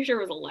 I'm pretty sure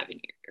it was 11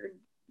 years, or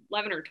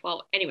 11 or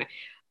 12. Anyway,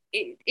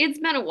 it's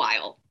been a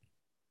while.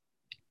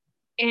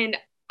 And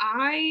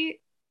I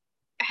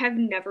have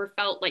never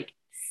felt like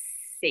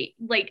safe.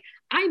 Like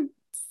I'm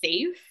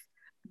safe,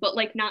 but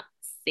like not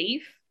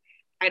safe.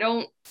 I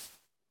don't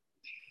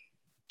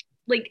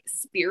like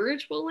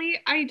spiritually.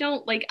 I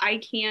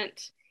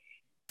can't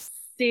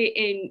sit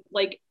and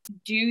like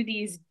do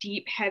these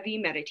deep, heavy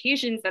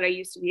meditations that I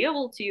used to be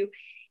able to,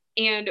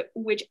 and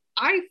which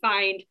I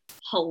find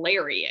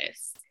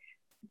hilarious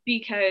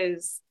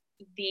because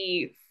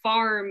the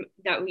farm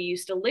that we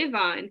used to live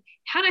on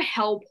had a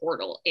hell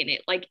portal in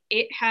it. Like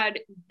it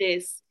had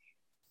this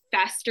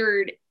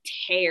festered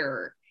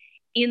tear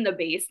in the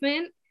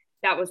basement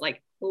that was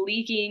like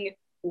leaking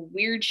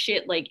weird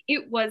shit. Like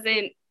it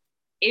wasn't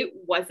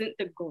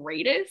the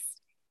greatest.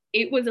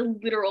 It was a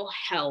literal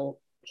hell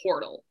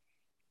portal.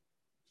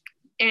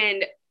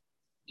 And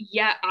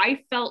yeah,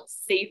 I felt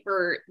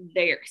safer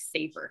there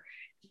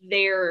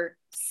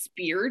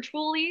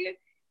spiritually.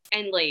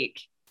 And like,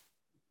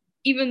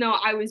 even though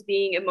I was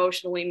being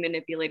emotionally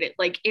manipulated,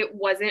 like it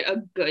wasn't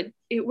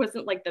it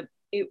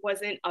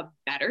wasn't a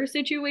better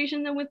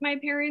situation than with my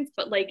parents,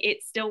 but like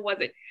it still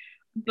wasn't,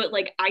 but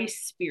like I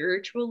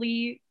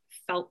spiritually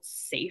felt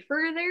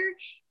safer there.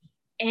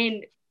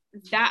 And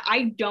that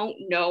I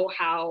don't know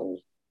how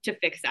to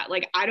fix that.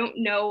 Like I don't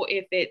know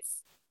if it's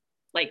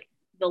like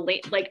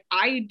like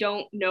I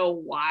don't know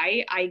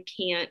why I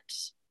can't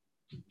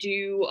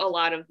do a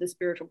lot of the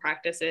spiritual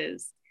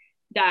practices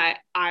that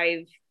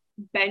I've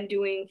been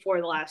doing for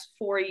the last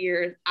 4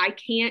 years. I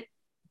can't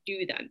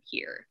do them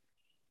here.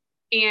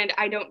 And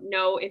I don't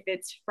know if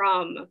it's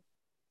from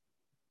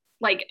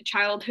like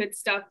childhood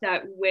stuff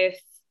that with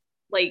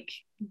like,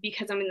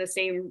 because I'm in the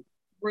same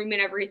room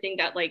and everything,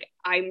 that like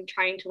I'm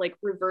trying to like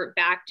revert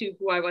back to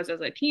who I was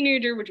as a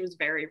teenager, which was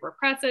very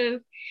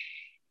repressive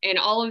and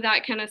all of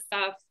that kind of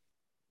stuff.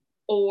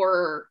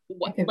 Or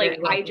what, like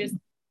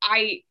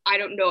I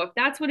don't know if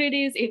that's what it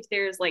is, if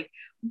there's like,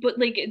 but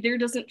like there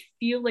doesn't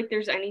feel like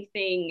there's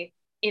anything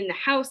in the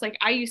house, like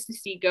I used to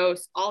see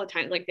ghosts all the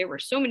time. Like there were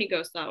so many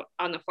ghosts out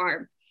on the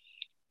farm,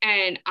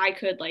 and I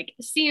could like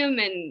see them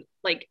and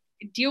like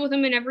deal with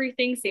them and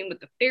everything. Same with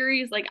the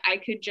fairies. Like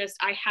I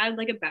had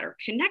like a better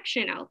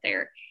connection out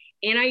there.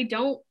 And I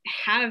don't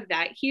have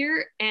that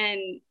here.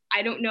 And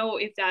I don't know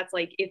if that's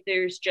like, if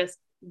there's just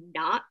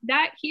not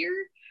that here,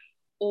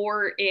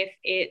 or if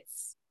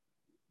it's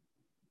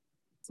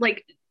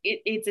like,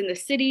 it's in the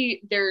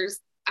city. There's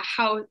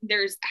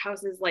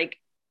houses like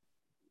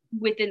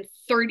within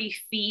 30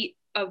 feet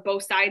of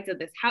both sides of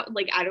this house.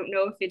 Like, I don't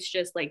know if it's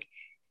just like,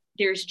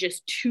 there's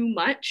just too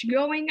much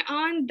going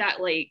on that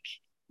like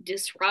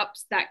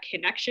disrupts that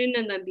connection.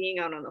 And then being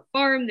out on the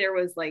farm, there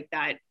was like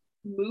that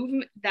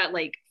movement, that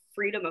like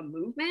freedom of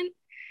movement.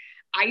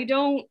 I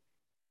don't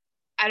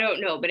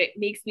know, but it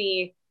makes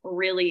me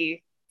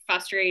really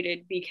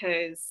frustrated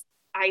because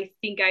I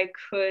think I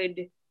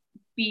could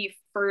be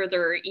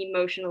further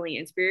emotionally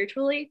and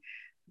spiritually,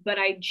 but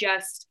I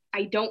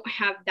don't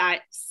have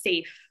that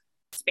safe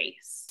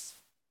space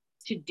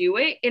to do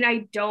it. And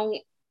I don't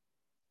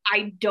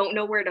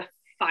know where to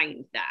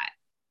find that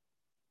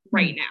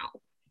right now.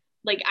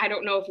 Like, I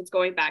don't know if it's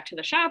going back to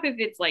the shop, if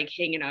it's like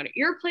hanging out at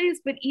your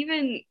place, but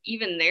even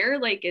there,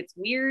 like it's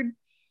weird.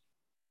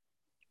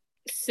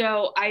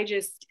 So I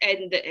just,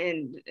 and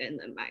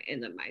then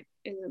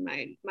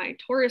my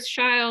Taurus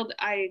child,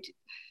 I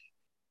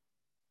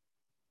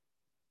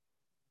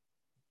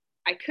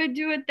could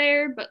do it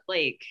there, but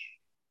like,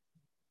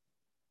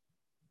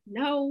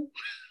 no.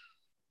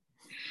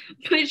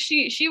 But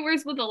she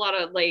works with a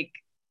lot of like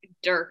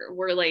darker,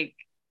 we're like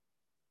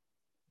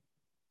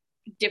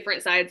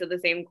different sides of the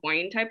same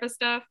coin type of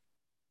stuff.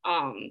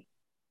 Um,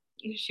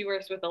 she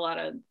works with a lot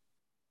of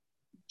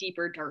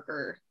deeper,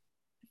 darker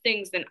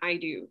things than I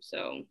do.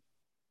 So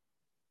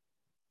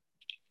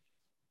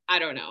I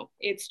don't know.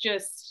 It's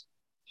just,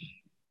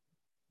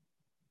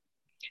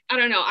 I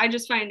don't know. I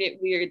just find it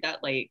weird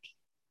that like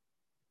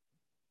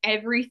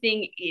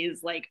everything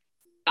is like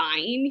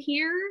fine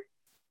here,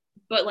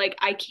 but like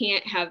I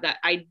can't have that.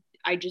 I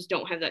just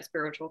don't have that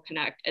spiritual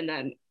connect. And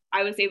then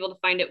I was able to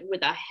find it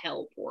with a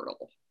hell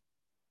portal.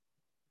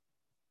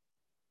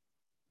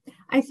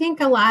 I think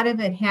a lot of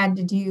it had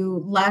to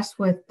do less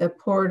with the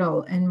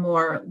portal and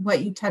more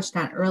what you touched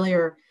on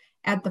earlier.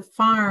 At the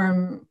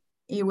farm,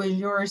 it was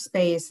your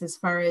space as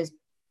far as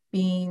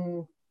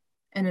being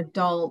an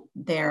adult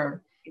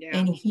there. Yeah.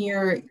 And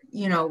here,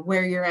 you know,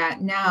 where you're at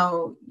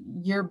now,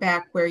 you're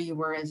back where you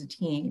were as a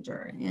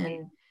teenager.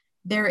 And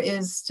there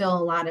is still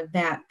a lot of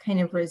that kind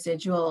of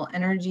residual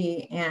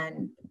energy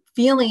and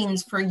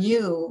feelings for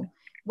you,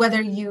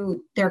 whether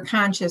they're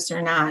conscious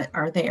or not,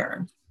 are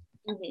there.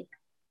 Mm-hmm.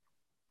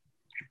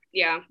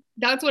 Yeah,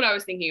 that's what I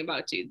was thinking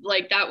about too.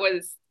 Like that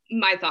was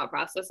my thought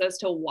process as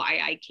to why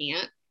I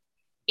can't.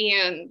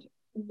 And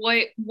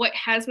what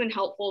has been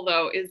helpful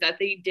though is that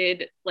they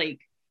did like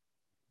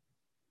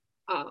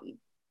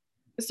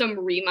some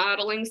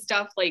remodeling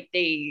stuff. Like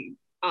they've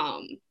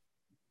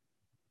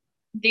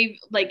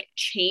like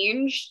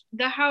changed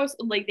the house.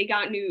 Like they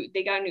got new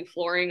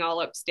flooring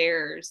all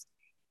upstairs,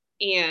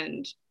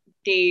 and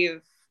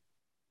they've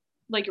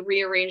like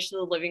rearranged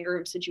the living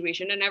room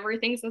situation and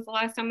everything since the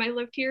last time I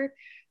lived here.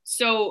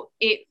 So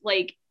it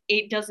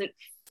doesn't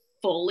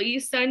fully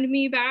send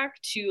me back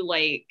to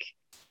like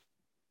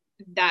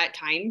that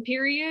time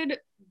period,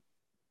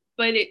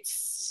 but it's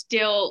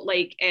still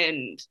like,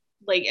 and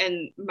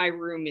my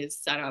room is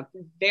set up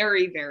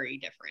very, very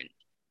different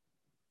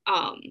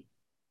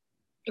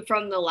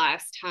from the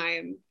last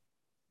time.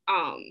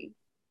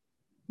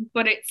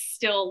 But it's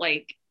still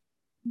like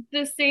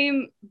the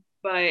same,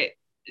 but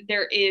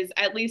there is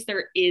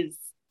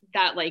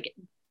that like,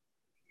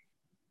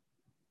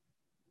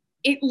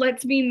 it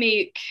lets me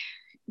make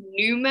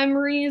new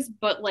memories,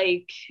 but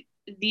like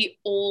the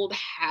old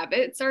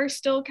habits are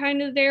still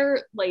kind of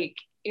there. Like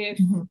if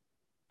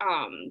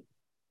I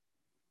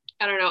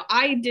don't know,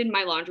 I did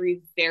my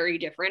laundry very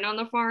different on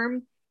the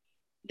farm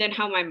than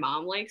how my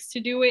mom likes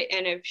to do it.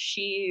 And if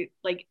she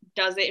like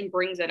does it and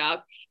brings it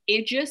up,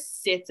 it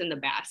just sits in the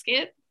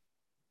basket.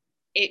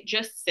 It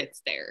just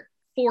sits there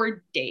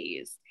for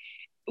days,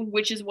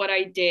 which is what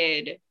I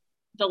did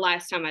the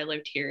last time I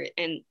lived here.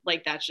 And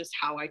like, that's just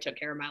how I took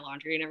care of my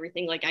laundry and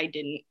everything. Like I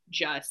didn't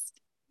just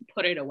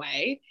put it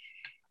away.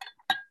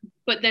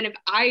 But then if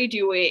I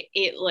do it,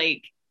 it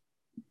like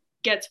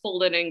gets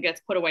folded and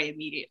gets put away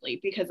immediately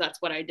because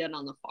that's what I did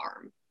on the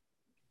farm.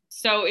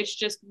 So it's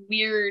just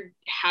weird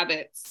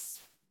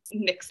habits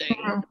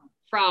mixing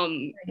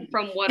from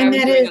what I was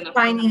doing on the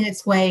farm. Finding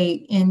its way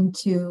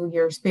into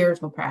your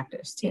spiritual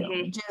practice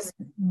too, just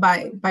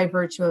by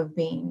virtue of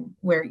being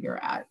where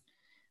you're at,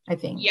 I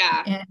think.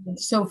 Yeah. And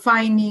so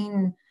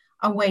finding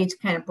a way to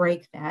kind of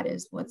break that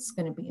is what's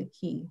going to be a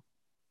key.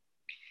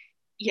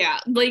 Yeah,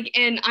 like,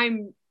 and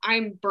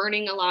I'm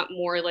burning a lot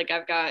more. Like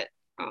I've got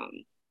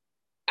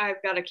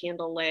a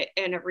candle lit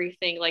and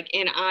everything. Like,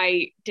 and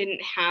I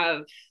didn't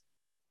have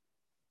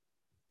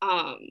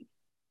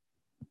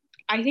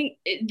I think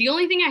the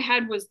only thing I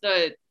had was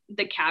the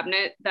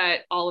cabinet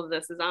that all of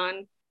this is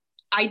on.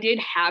 I did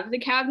have the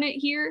cabinet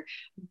here,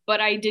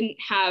 but I didn't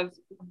have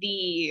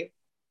the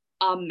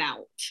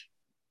amount.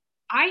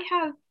 I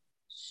have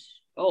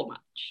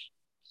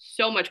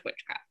so much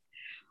witchcraft.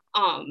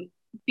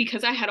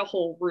 Because I had a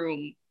whole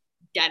room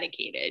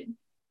dedicated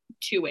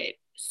to it,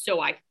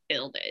 so I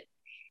filled it.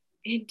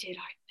 And did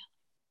I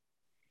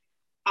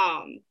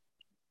fill it?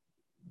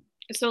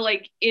 So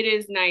like it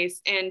is nice,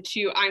 and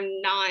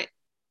I'm not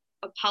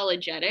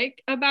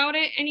apologetic about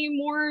it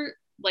anymore.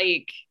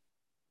 Like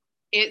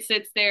it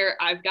sits there.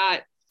 I've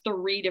got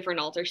 3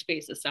 different altar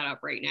spaces set up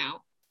right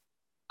now.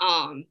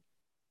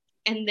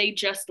 And they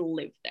just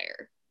live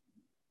there.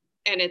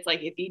 And it's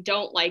like, if you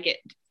don't like it,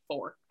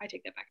 4. I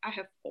take that back. I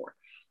have 4.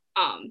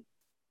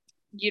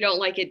 You don't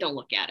like it, don't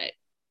look at it.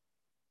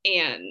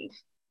 And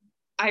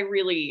I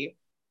really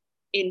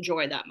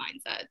enjoy that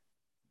mindset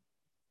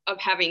of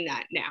having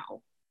that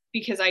now,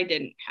 because I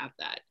didn't have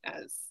that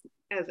as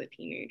a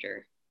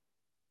teenager.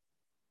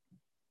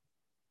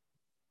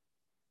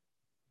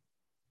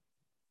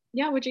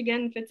 Yeah, which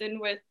again fits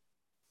in with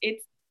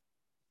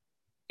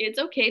it's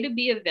okay to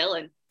be a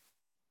villain.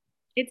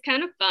 It's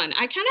kind of fun.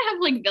 I kind of have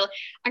like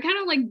I kind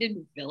of like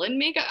did villain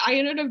makeup. I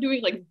ended up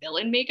doing like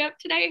villain makeup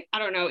today. I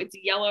don't know. It's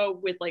yellow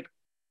with like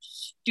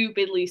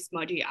stupidly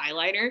smudgy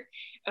eyeliner.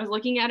 I was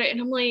looking at it and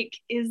I'm like,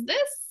 is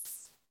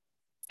this?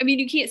 I mean,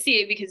 you can't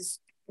see it because it's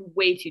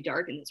way too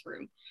dark in this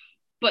room.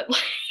 But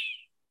like,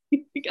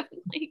 I'm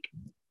like,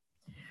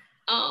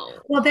 oh.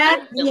 Well,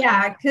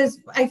 because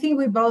I think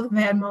we both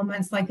have had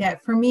moments like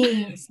that. For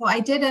me, so I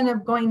did end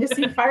up going to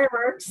see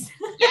fireworks.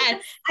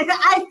 Yes.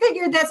 I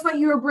figured that's what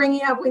you were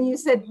bringing up when you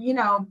said,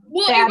 well,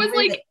 bad, it was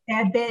like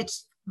bad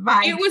bitch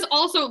vibe. It was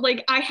also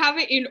like I have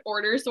it in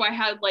order, so I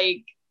had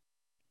like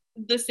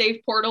the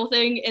safe portal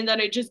thing, and then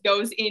it just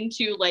goes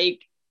into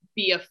like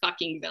be a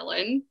fucking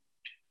villain.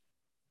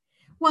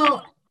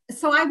 Well,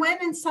 so I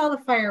went and saw the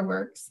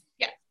fireworks.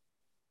 Yeah.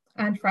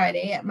 On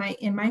Friday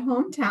in my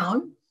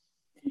hometown.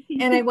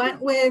 And I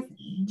went with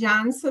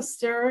John's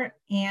sister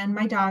and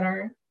my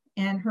daughter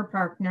and her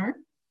partner.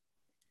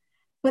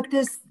 But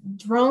this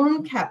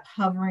drone kept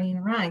hovering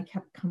around,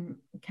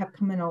 kept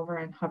coming over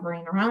and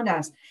hovering around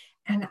us.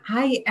 And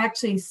I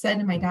actually said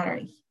to my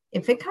daughter,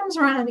 if it comes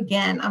around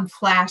again, I'm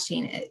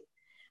flashing it.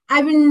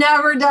 I've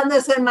never done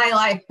this in my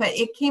life, but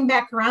it came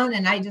back around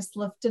and I just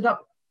lifted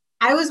up.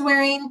 I was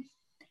wearing,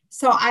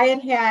 so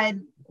I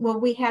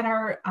we had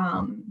our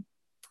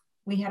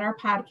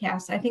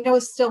podcast. I think I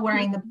was still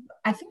wearing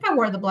I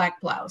wore the black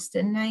blouse,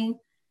 didn't I?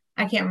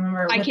 I can't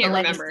remember. I can't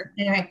remember.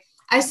 Anyway,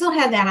 I still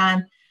had that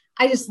on.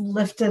 I just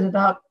lifted it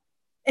up.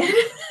 I've never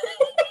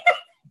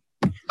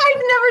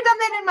done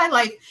that in my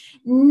life.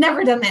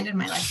 Never done that in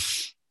my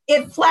life.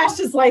 It flashed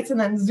its lights and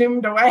then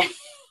zoomed away.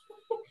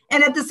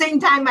 And at the same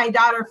time, my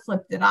daughter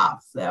flipped it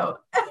off. So,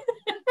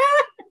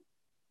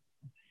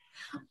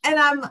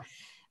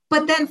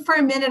 but then for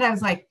a minute, I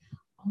was like,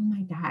 oh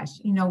my gosh,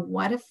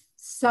 what if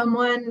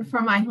someone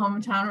from my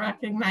hometown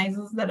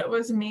recognizes that it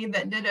was me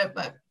that did it?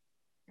 But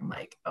I'm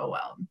like, oh,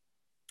 well.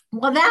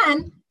 Well,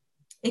 then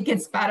it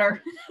gets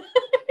better.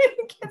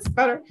 It gets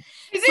better.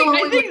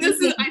 I think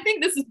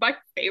this is my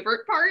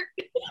favorite part.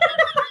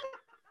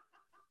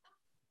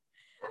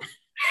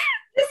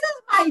 This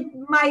is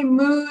my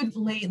mood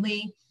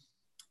lately.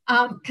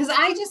 Because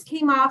I just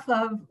came off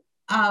of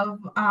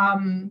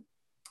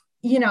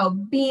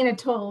being a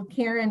total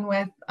Karen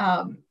with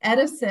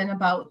Edison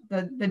about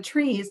the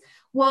trees.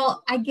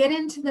 Well, I get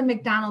into the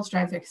McDonald's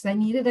drive-thru because I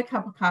needed a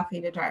cup of coffee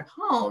to drive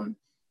home.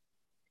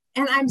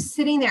 And I'm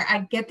sitting there. I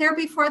get there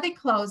before they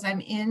close.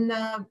 I'm in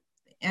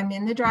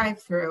the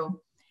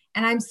drive-thru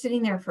and I'm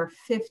sitting there for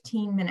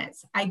 15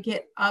 minutes. I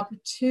get up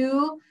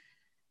to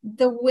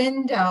the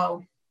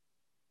window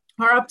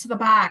or up to the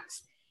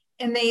box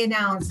and they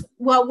announce,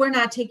 well, we're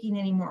not taking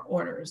any more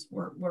orders.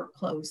 We're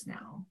closed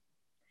now.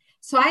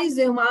 So I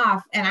zoom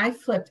off and I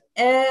flipped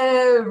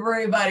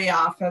everybody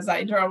off as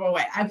I drove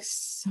away. I was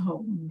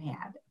so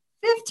mad.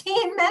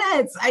 15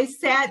 minutes I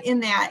sat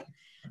in that.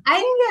 I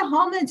didn't get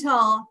home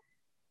until,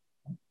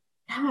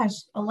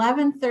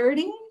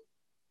 11:30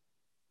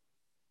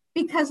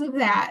 because of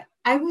that.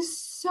 I was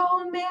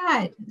so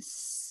mad.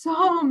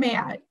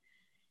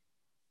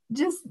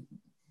 Just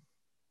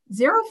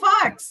zero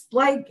fucks.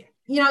 Like,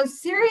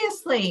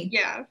 seriously.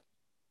 Yeah.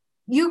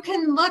 You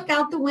can look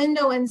out the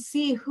window and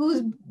see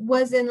who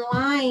was in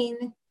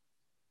line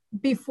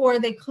before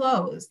they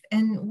closed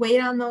and wait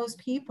on those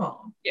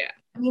people. Yeah.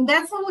 I mean,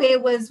 that's the way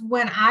it was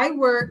when I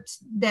worked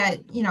that,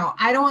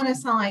 I don't want to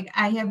sound like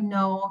I have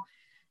no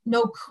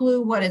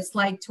clue what it's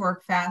like to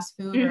work fast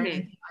food or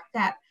anything like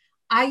that.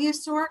 I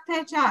used to work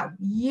that job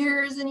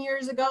years and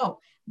years ago.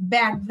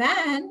 Back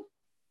then,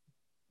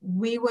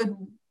 we would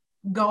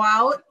go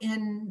out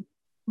and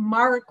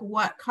mark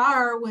what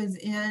car was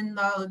in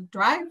the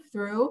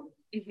drive-through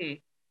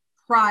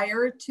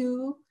prior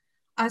to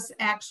us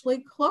actually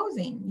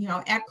closing,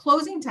 at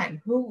closing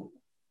time.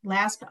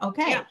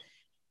 Yeah.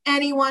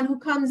 Anyone who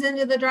comes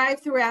into the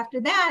drive-through after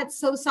that,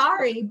 so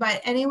sorry,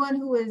 but anyone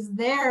who is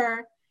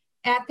there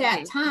at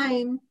that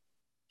time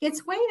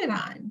gets waited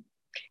on.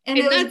 And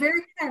it was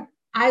very clear.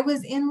 I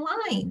was in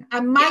line.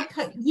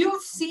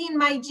 You've seen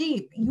my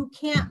Jeep. You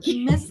can't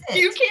miss it.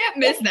 You can't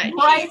miss it's that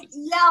bright Jeep.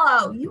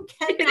 yellow. You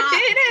cannot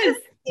it is.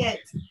 miss it.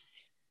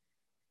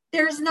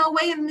 There's no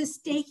way of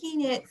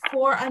mistaking it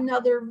for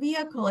another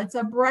vehicle. It's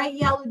a bright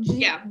yellow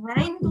Jeep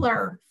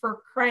Wrangler,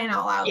 for crying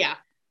out loud. Yeah.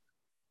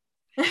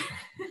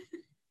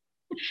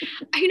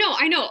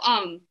 I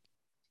know.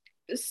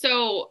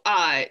 So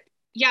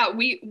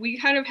we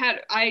kind of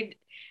had I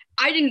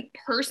didn't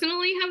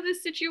personally have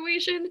this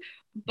situation,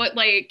 but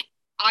like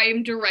I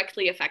am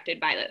directly affected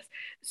by this.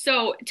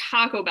 So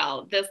Taco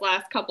Bell this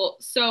last couple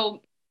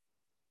so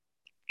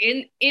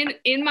in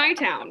my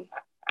town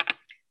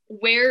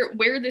where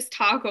this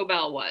Taco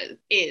Bell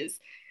is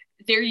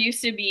there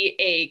used to be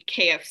a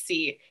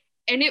KFC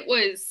and it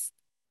was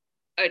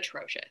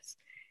atrocious.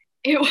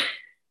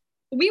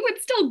 We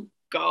would still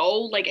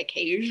go like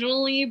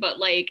occasionally, but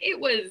like it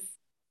was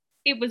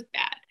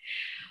bad.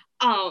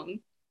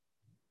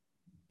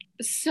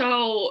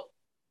 So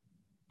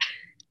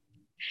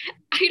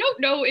I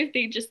don't know if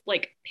they just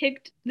like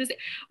picked this,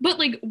 but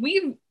like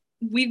we've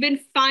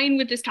been fine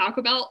with this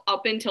Taco Bell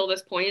up until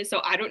this point.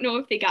 So I don't know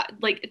if they got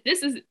like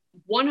this is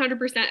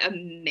 100% a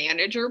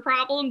manager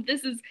problem.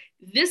 This is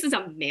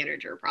a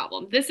manager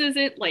problem. This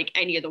isn't like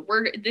any of the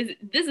work. This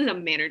is a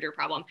manager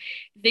problem.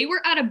 They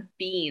were out of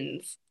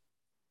beans.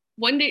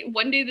 One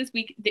day this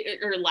week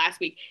or last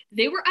week,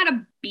 they were out of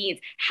beans.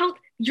 How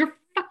your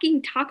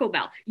fucking Taco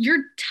Bell? Your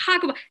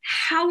Taco Bell.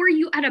 How are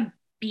you out of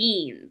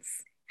beans?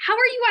 How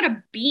are you out of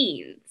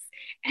beans?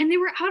 And they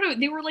were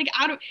like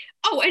out of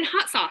oh, and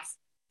hot sauce.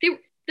 They were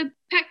the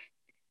pack.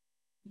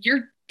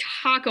 Your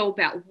Taco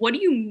Bell. What do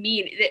you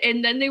mean?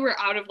 And then they were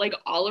out of like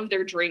all of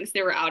their drinks.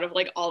 They were out of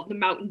like all of the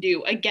Mountain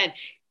Dew. Again,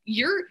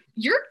 your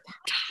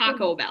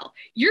Taco Bell.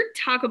 Your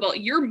Taco Bell.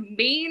 Your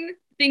main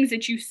things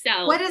that you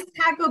sell. What is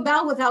Taco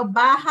Bell without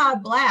Baja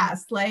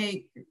Blast?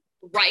 Like,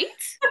 right?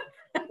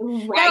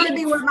 Right. That would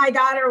be what my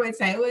daughter would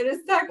say. What is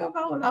Taco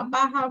Bell without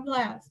Baja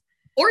Blast?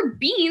 Or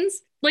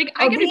beans. Like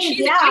I get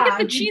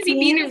the cheesy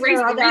bean and rice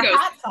burritos.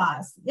 Hot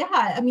sauce. Yeah,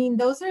 I mean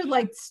those are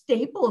like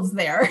staples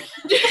there.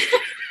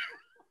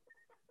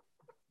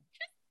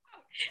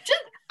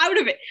 Just out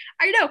of it.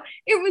 I know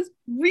it was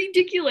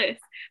ridiculous.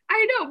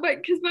 I know, but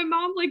because my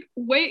mom like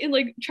went and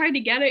like tried to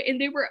get it,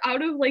 and they were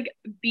out of like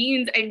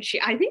beans and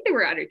cheese. I think they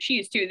were out of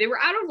cheese too. They were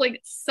out of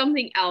like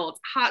something else,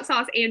 hot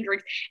sauce and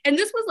drinks. And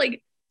this was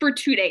like for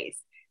 2 days.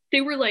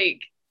 They were like,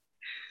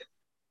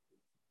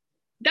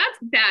 that's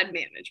bad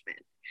management.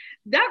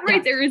 That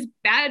right there is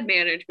bad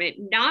management,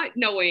 not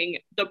knowing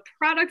the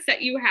products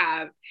that you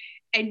have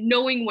and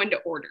knowing when to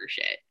order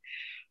shit.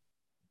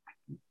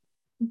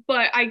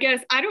 But I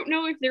guess I don't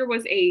know if there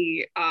was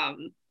a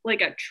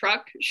like a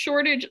truck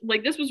shortage.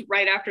 Like this was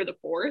right after the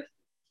 4th.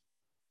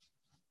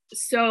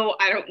 So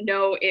I don't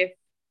know if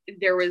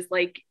there was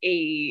like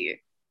a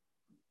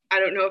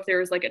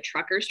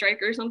trucker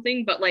strike or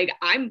something, but like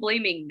I'm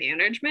blaming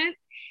management.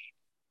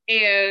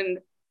 And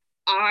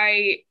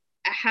I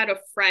had a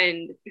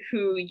friend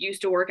who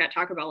used to work at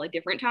Taco Bell, a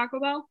different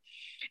Taco Bell.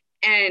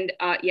 And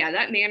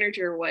that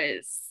manager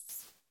was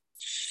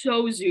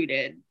so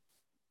zooted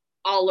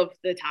all of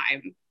the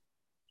time.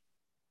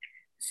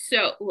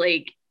 So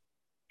like,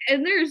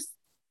 and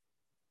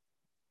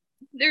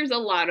there's a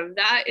lot of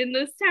that in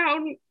this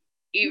town,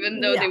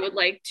 even though they would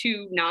like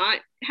to not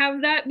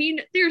have that mean,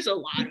 there's a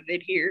lot of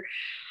it here.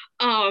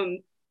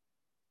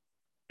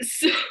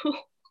 So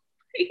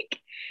like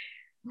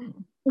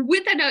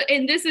with that,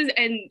 and this is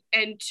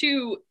and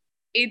two,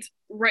 it's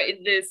right,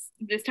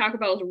 this Taco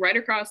Bell is right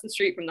across the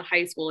street from the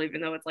high school,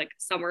 even though it's like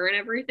summer and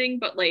everything,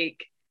 but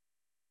like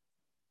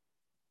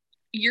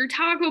your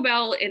Taco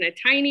Bell in a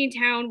tiny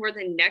town where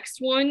the next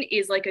one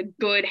is like a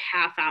good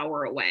half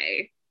hour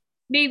away,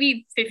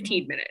 maybe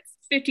 15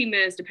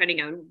 minutes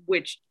depending on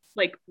which,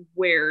 like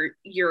where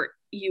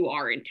you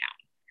are in town,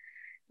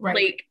 right?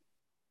 Like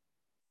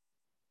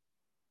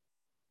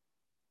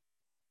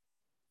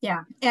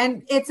yeah,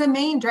 and it's a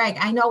main drag.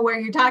 I know where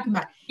you're talking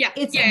about. Yeah,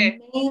 it's a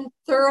main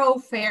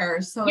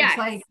thoroughfare, so it's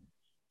like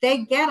they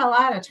get a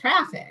lot of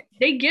traffic.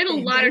 They get a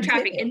lot of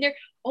traffic, and they're,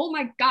 oh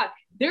my god,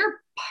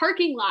 their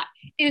parking lot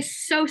is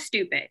so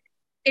stupid.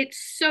 It's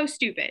so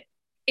stupid.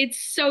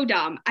 It's so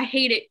dumb. I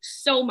hate it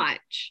so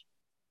much.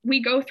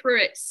 We go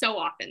through it so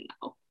often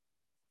though.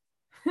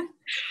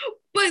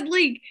 But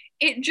like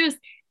it just,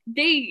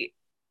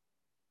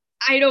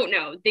 I don't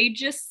know. They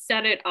just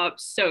set it up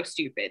so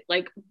stupid.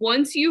 Like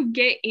once you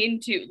get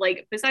into,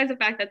 like, besides the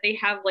fact that they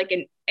have like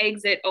an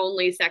exit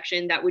only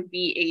section that would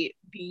be a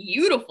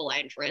beautiful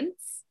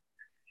entrance,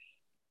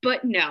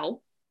 but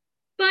no,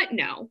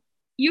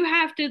 you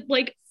have to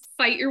like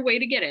fight your way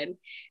to get in.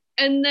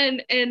 And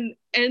then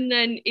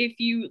if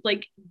you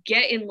like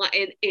get in line,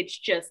 it's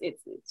atrocious.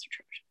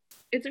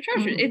 It's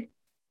atrocious. Mm-hmm. It,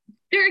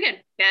 there again,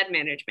 bad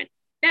management.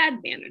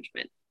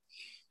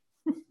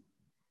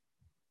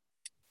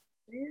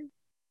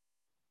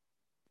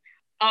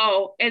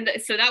 Oh, and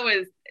so that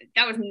was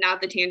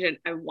not the tangent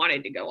I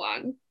wanted to go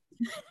on,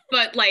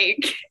 but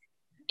like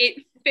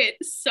it fit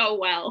so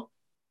well.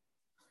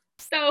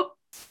 So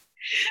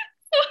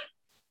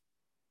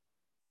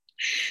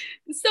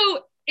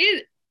So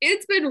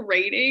it's been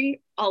raining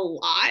a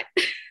lot,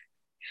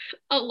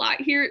 a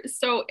lot here.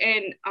 So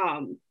and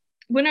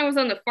when I was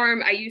on the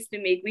farm, I used to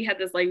make, we had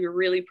this like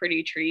really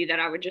pretty tree that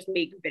I would just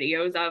make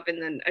videos of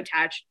and then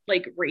attach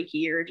like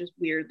Reiki or just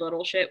weird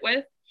little shit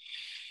with.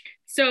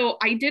 So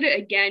I did it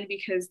again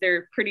because there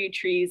are pretty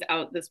trees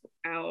out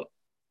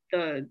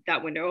the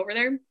that window over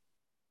there.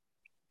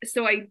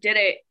 So I did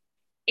it,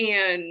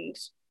 and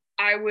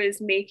I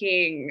was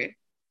making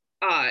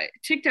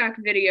TikTok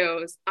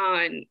videos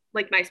on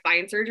like my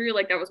spine surgery.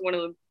 Like that was one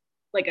of the,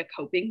 like a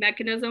coping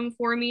mechanism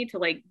for me to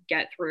like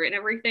get through it and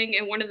everything.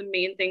 And one of the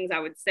main things I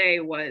would say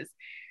was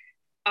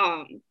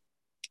um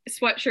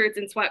sweatshirts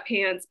and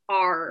sweatpants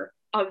are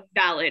a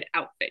valid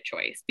outfit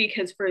choice,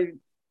 because for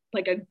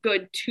like a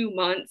good 2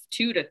 months,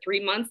 2 to 3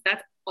 months,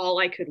 that's all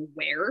I could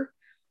wear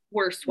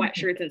were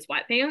sweatshirts and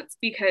sweatpants,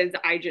 because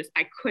I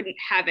couldn't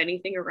have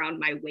anything around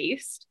my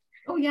waist.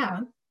 Oh yeah.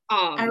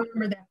 I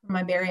remember that from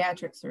my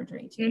bariatric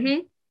surgery too.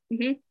 Mm-hmm,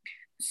 mm-hmm.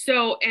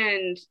 So,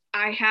 and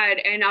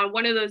on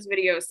one of those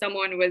videos,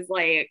 someone was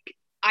like,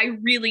 I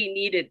really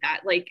needed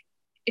that. Like,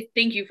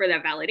 thank you for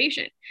that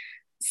validation.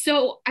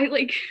 So I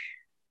kind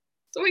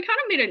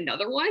of made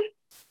another one,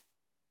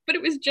 but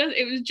it was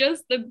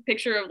just the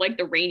picture of like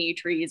the rainy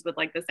trees with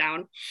like the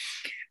sound.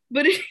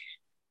 But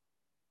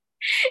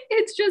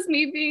it's just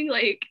me being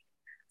like,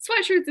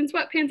 sweatshirts and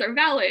sweatpants are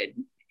valid,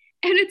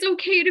 and it's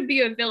okay to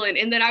be a villain.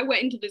 And then I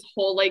went into this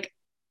whole like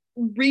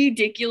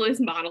ridiculous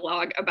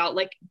monologue about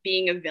like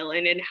being a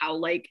villain and how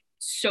like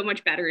so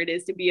much better it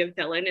is to be a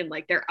villain, and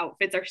like their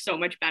outfits are so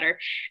much better.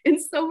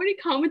 And somebody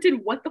commented,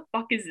 what the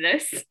fuck is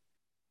this?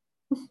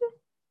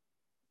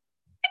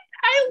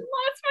 I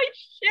lost my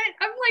shit.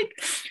 I'm like,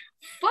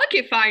 fuck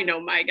if I know,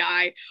 my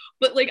guy.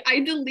 But like I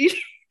deleted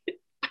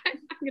I'm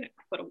gonna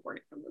put a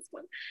warning from this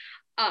one.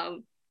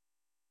 um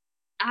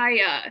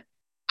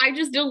I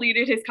just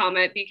deleted his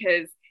comment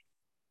because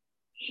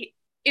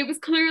it was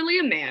clearly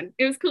a man.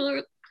 It was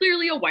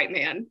clearly a white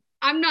man.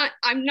 I'm not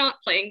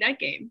playing that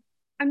game.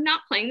 I'm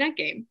not playing that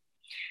game.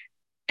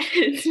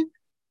 And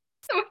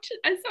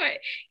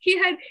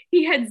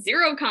he had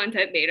zero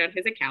content made on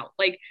his account.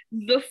 Like,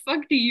 the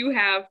fuck do you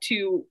have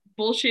to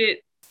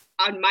bullshit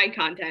on my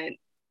content?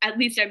 At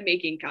least I'm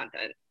making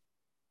content.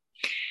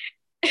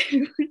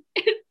 And,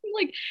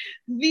 like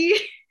the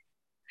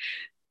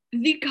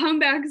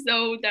comebacks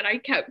though that I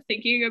kept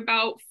thinking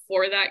about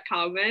for that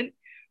comment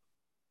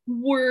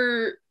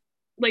were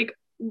like,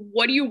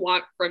 what do you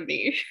want from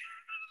me?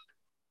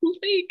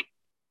 Like,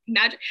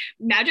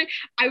 magic.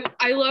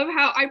 I love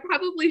how I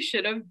probably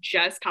should have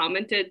just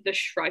commented the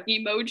shrug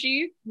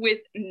emoji with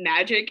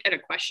magic and a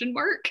question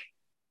mark,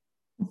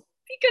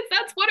 because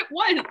that's what it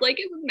was. Like,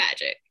 it was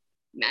magic.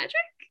 And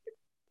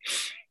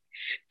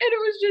it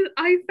was just,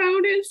 I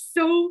found it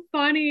so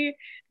funny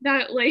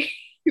that like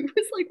it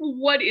was like,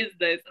 what is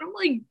this? And I'm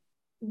like,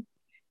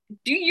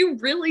 do you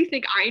really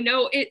think I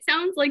know? It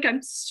sounds like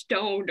I'm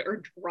stoned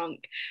or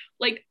drunk.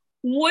 Like,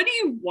 what do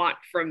you want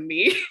from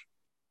me?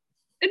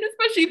 And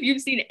especially if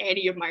you've seen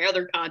any of my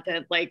other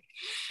content, like,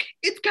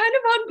 it's kind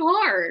of on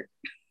par.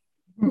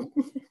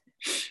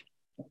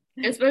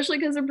 Especially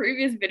because the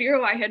previous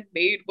video I had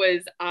made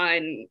was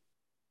on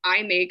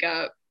eye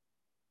makeup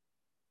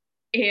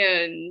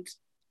and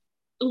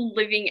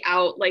living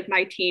out like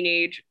my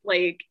teenage,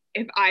 like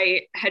if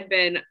I had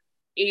been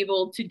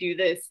able to do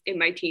this in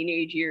my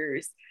teenage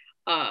years,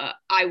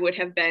 I would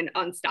have been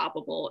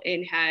unstoppable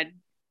and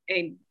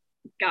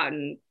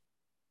gotten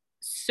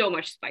so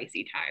much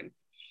spicy time.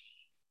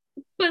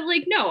 But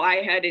like, no,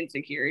 I had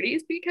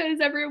insecurities because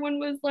everyone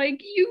was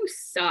like, you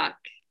suck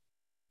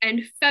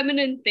and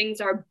feminine things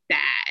are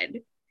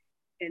bad.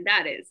 And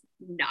that is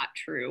not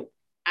true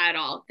at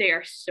all. They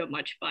are so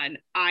much fun.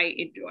 I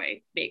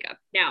enjoy makeup.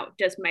 Now,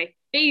 does my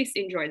face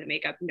enjoy the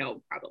makeup?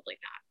 No, probably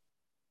not.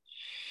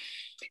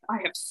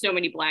 I have so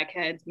many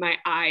blackheads. My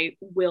eye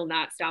will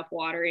not stop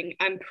watering.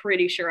 I'm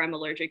pretty sure I'm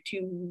allergic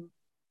to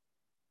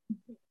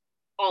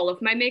all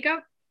of my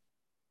makeup.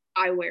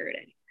 I wear it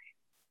anyway.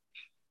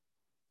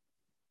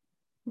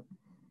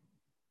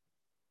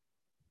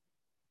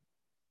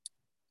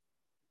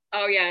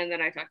 Oh yeah, and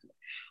then I talked about,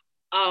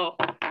 oh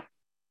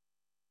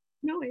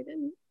no, I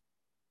didn't.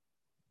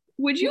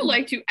 Would you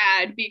like to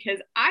add,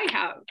 because I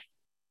have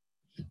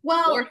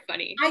more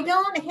funny? I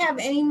don't have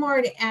any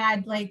more to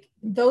add. Like,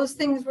 those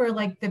things were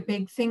like the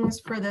big things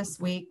for this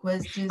week.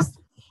 Was just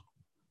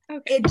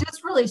okay. It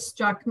just really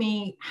struck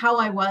me how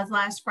I was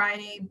last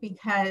Friday,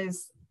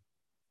 because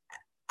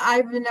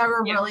I've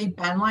never really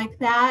been like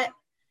that.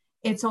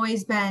 It's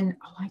always been,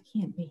 oh, I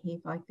can't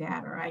behave like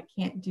that, or I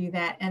can't do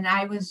that. And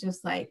I was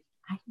just like,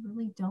 I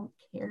really don't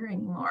care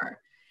anymore.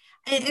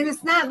 And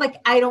it's not like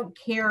I don't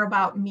care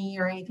about me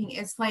or anything.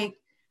 It's like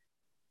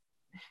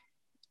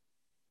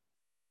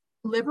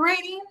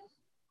liberating,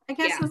 I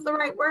guess was the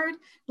right word.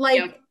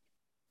 Like,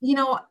 you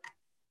know,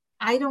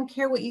 I don't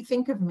care what you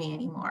think of me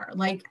anymore.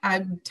 Like,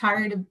 I'm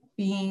tired of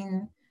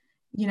being,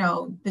 you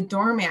know, the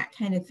doormat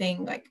kind of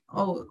thing. Like,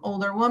 oh,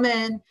 older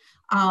woman,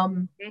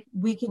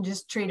 we can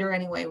just treat her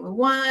any way we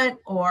want,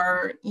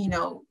 or, you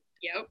know,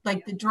 Yep.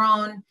 like the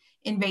drone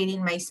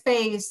invading my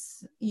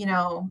space, you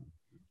know.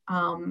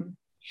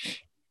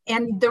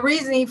 And the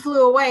reason he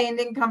flew away and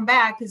didn't come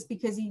back is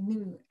because he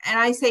knew, and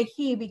I say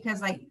he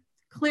because like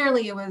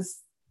clearly it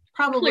was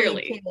probably a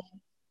kid,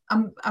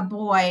 a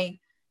boy,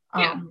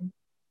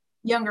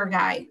 younger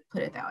guy,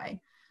 put it that way.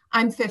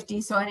 I'm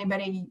 50, so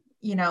anybody,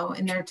 you know,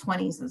 in their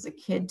 20s is a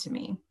kid to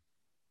me.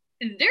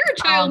 They're a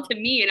child to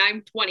me, and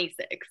I'm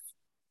 26.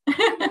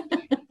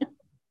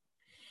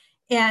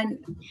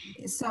 And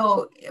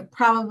so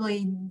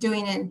probably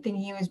doing it and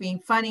thinking he was being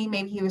funny.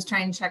 Maybe he was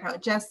trying to check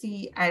out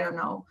Jesse. I don't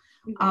know.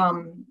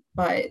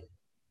 But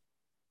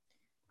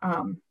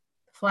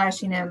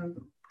flashing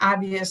him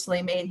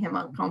obviously made him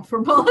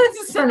uncomfortable and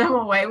sent him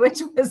away,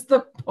 which was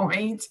the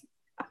point.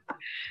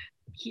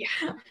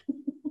 Yeah.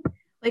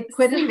 Like,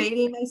 quit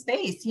invading my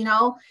space, you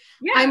know?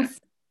 Yeah.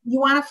 You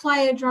want to fly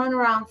a drone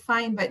around,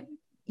 fine, but,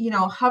 you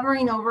know,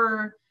 hovering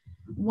over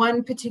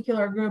one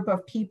particular group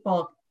of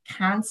people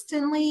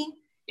constantly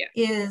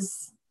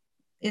is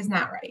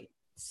not right.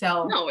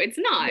 So no, it's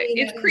not.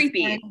 It's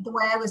creepy. The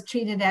way I was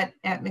treated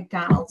at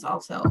McDonald's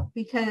also,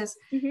 because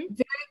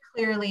very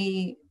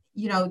clearly,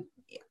 you know,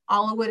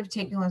 all it would have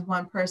taken was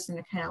one person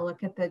to kind of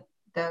look at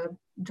the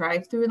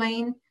drive-through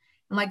lane.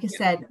 And like I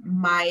said,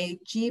 my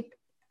Jeep,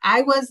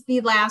 I was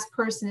the last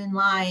person in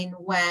line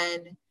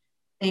when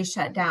they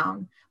shut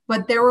down,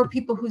 but there were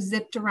people who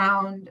zipped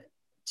around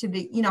to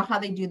the, you know, how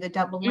they do the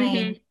double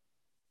lane,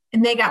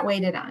 and they got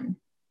waited on.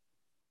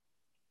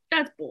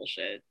 That's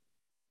bullshit.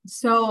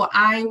 So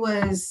I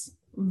was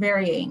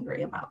very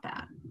angry about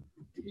that.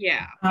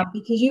 Yeah.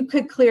 Because you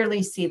could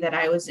clearly see that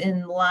I was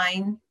in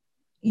line,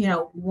 you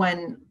know,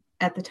 when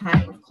at the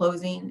time of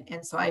closing.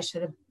 And so I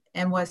should have,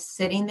 and was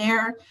sitting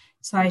there.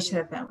 So I should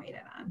have been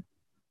waited on.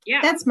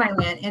 Yeah. That's my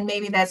win. And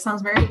maybe that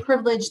sounds very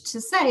privileged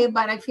to say,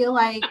 but I feel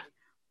like,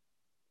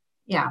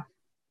 yeah.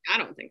 I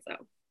don't think so.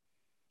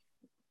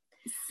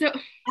 So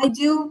I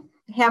do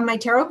have my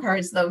tarot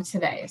cards though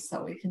today.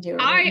 So we can do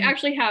it. I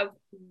actually have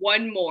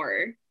one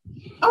more.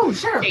 Oh,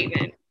 sure.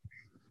 Statement.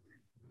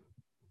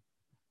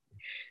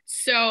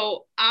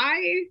 So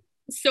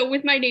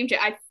with my name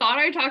change, I thought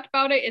I talked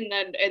about it, and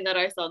then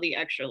I saw the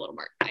extra little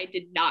mark. I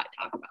did not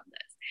talk about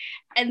this.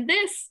 And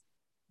this,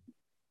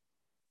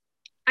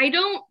 I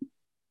don't.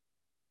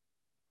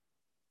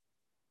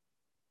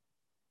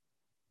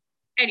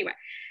 Anyway,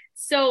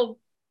 so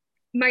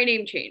my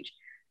name change.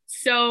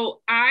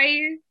 So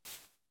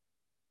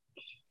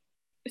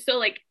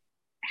like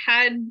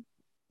had,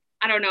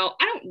 I don't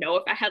know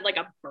if I had like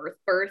a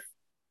birth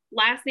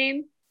last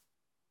name,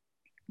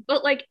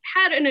 but like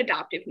had an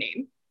adoptive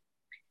name,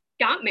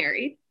 got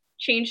married,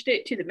 changed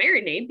it to the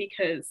married name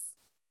because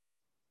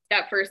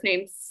that first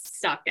name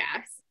sucked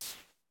ass.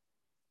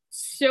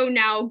 So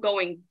now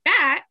going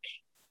back,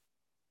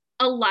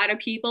 a lot of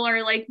people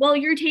are like, well,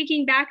 you're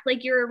taking back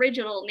like your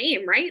original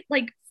name, right?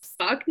 Like,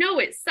 fuck no,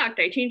 it sucked.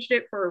 I changed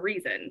it for a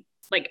reason.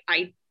 Like,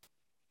 I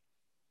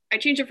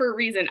changed it for a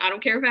reason. I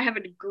don't care if I have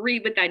a degree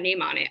with that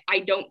name on it. I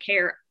don't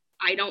care.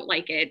 I don't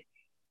like it.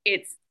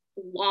 It's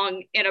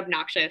long and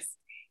obnoxious.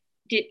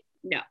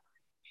 No.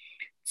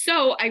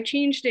 So I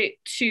changed it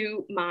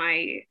to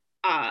my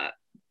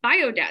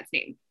bio dad's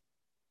name.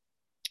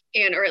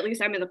 Or at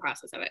least I'm in the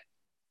process of it.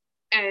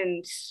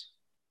 And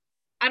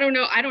I don't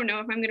know if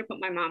I'm going to put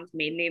my mom's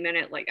maiden name in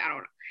it. Like, I don't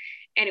know.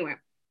 Anyway,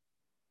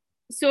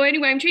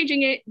 I'm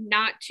changing it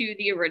not to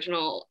the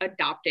original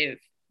adoptive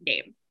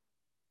name.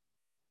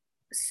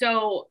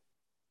 So,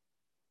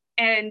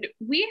 and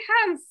we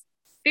have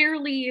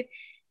fairly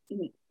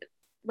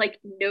like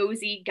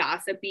nosy,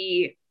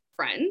 gossipy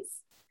friends.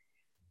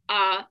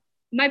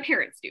 My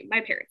parents do.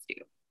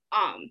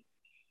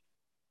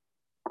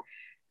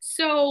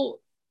 So,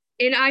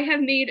 and I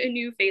have made a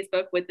new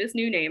Facebook with this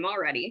new name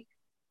already.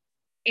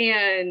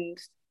 And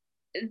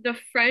the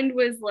friend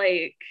was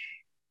like,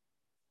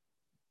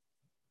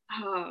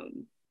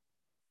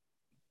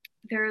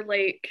 they're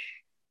like,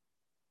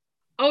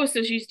 oh,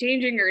 so she's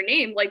changing her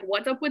name. Like,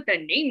 what's up with the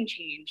name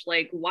change?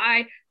 Like,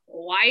 why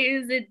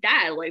is it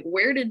that? Like,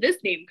 where did this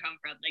name come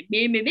from? Like,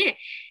 meh, meh, meh.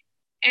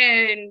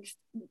 And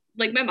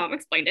like my mom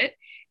explained it.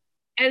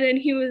 And then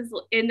he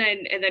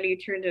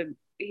turned to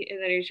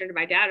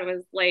my dad and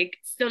was like,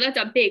 so that's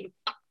a big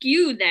fuck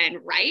you then,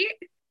 right?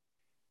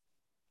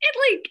 And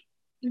like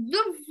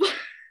the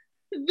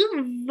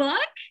fuck?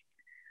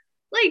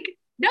 Like,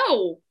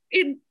 no.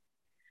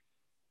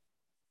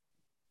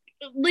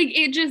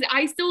 It just,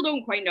 I still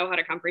don't quite know how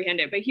to comprehend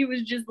it, but he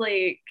was just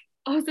like,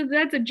 oh, so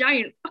that's a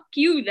giant fuck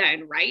you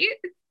then, right?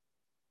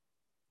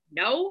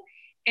 No.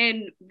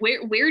 And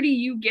where do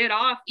you get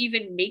off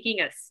even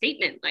making a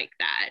statement like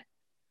that?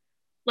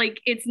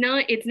 Like, it's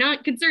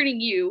not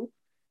concerning you.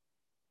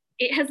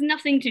 It has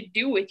nothing to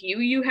do with you.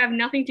 You have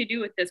nothing to do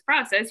with this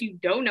process. You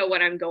don't know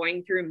what I'm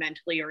going through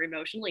mentally or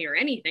emotionally or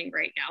anything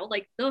right now.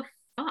 Like, the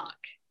fuck?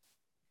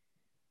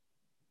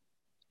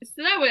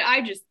 So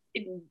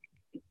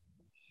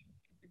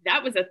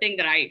that was a thing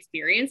that I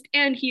experienced,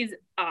 and he's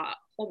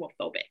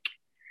homophobic.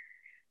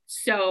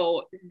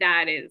 So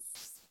that is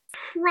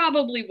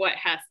probably what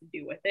has to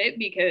do with it,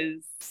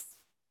 because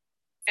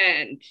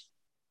And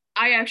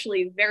I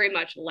actually very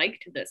much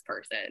liked this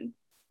person.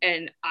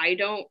 And I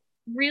don't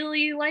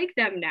really like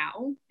them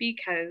now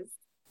because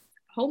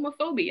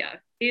homophobia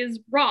is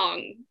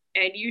wrong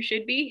and you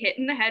should be hit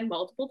in the head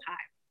multiple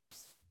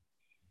times.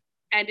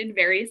 And in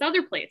various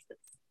other places,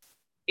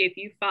 if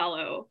you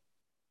follow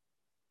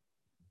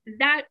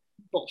that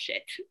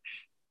bullshit,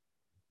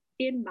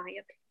 in my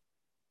opinion.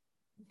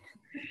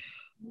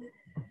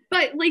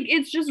 But like,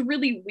 it's just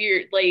really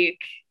weird. Like,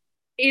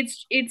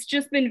 it's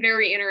just been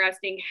very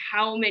interesting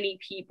how many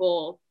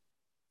people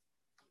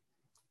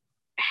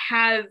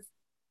have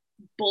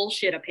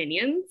bullshit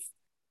opinions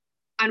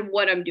on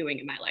what I'm doing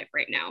in my life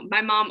right now.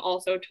 My mom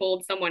also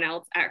told someone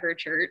else at her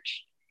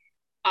church,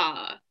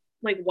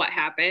 like what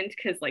happened,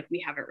 because like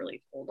we haven't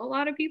really told a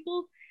lot of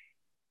people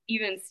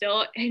even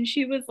still, and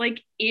she was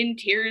like in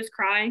tears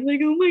crying, like,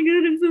 oh my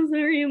god, I'm so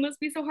sorry, it must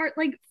be so hard.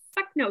 Like,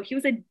 fuck no, he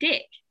was a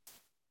dick.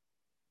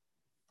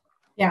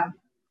 Yeah.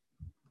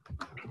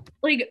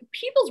 Like,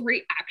 people's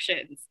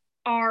reactions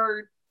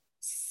are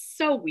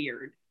so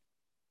weird.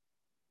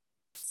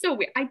 So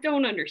weird. I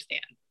don't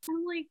understand.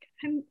 I'm like,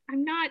 I'm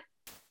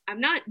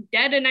not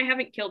dead and I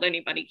haven't killed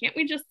anybody. Can't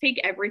we just take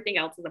everything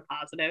else as a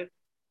positive?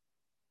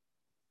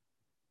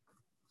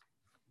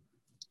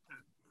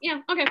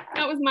 Yeah, okay.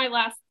 That was my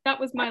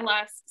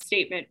last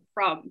statement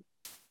from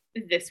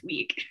this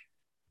week.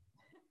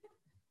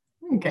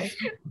 Okay.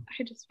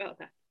 I just felt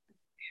that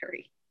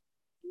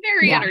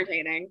very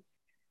entertaining.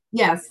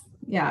 Yes.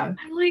 Yeah.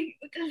 I'm like,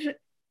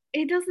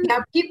 it doesn't.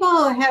 Yeah.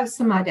 People have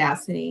some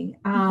audacity.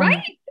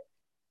 Right?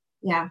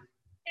 Yeah.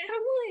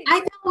 Like, I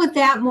dealt with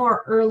that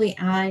more early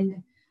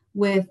on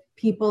with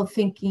people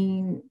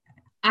thinking,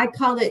 I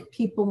called it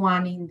people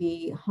wanting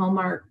the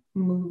Hallmark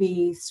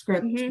movie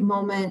script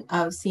moment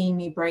of seeing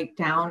me break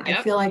down. Yep.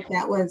 I feel like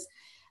that was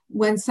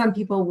when some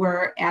people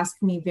were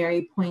asking me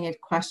very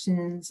pointed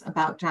questions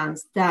about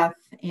John's death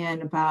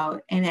and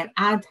at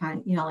odd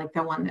time, like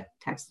the one that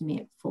texted me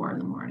at 4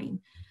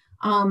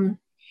 a.m.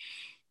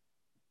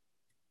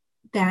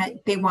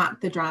 That they want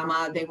the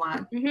drama, they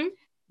want,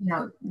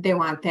 they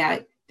want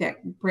that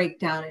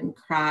breakdown and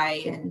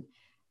cry, and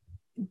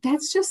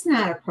that's just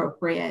not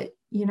appropriate.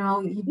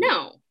 No.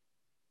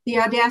 The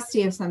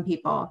audacity of some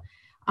people.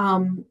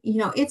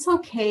 It's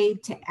okay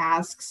to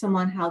ask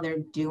someone how they're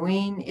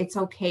doing. It's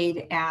okay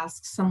to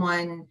ask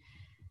someone.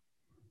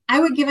 I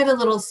would give it a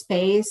little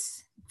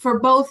space for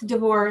both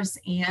divorce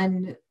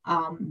and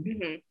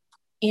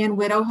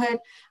widowhood.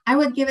 I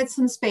would give it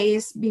some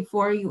space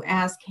before you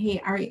ask,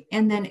 hey,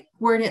 and then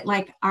word it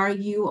like, are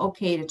you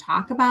okay to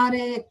talk about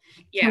it?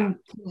 Yeah.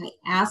 Can I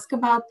ask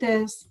about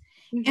this?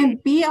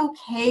 And be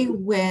okay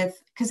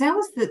with, because that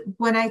was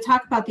when I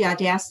talk about the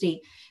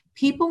audacity,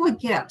 people would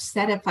get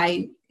upset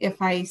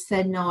if I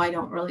said, no, I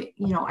don't really,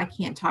 I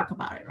can't talk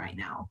about it right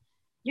now.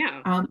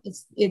 Yeah.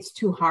 It's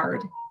too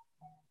hard.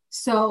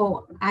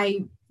 So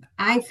I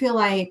feel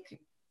like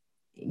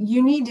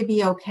you need to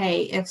be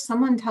okay if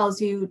someone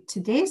tells you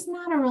today's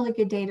not a really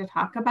good day to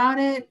talk about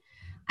it.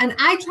 And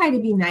I try to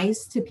be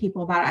nice to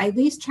people about it. I at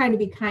least try to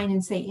be kind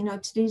and say,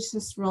 today's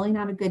just really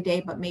not a good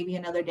day, but maybe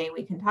another day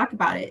we can talk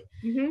about it.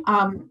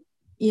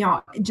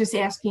 Just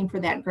asking for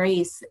that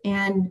grace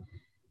and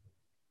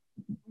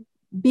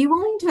be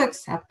willing to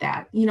accept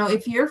that.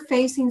 If you're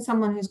facing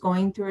someone who's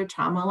going through a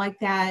trauma like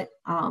that,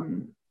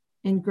 and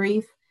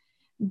grief,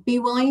 be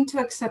willing to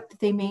accept that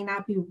they may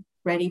not be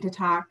ready to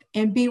talk,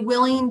 and be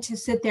willing to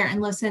sit there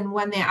and listen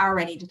when they are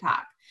ready to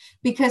talk,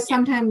 because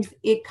sometimes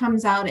it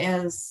comes out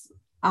as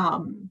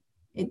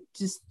it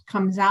just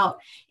comes out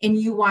and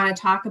you want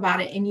to talk about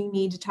it and you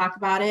need to talk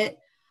about it.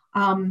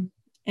 And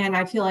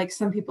I feel like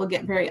some people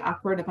get very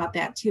awkward about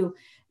that too.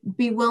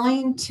 Be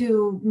willing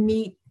to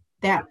meet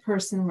that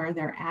person where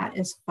they're at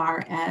as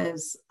far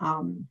as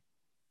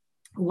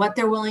what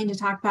they're willing to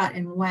talk about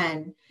and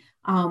when.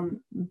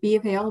 Be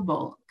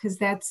available, because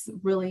that's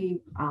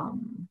really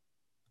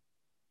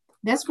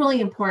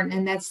important,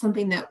 and that's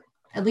something that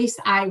at least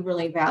I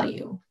really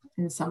value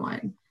in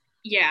someone.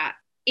 Yeah,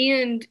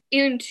 and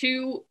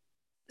to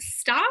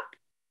stop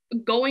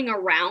going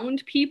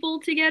around people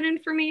to get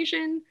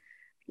information.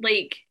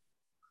 Like,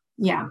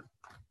 yeah,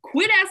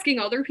 quit asking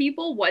other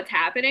people what's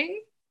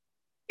happening.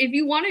 If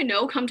you want to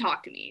know, come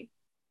talk to me.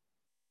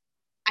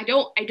 I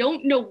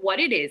don't know what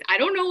it is. I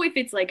don't know if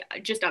it's like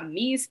just a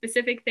me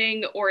specific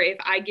thing or if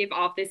I give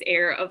off this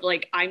air of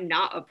like I'm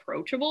not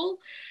approachable.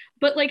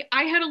 But like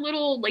I had a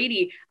little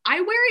lady,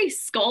 I wear a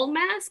skull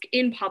mask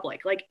in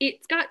public. Like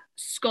it's got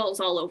skulls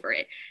all over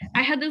it.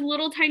 I had this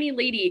little tiny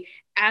lady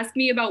ask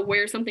me about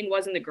where something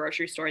was in the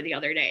grocery store the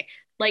other day.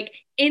 Like,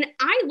 and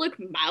I look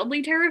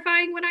mildly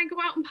terrifying when I go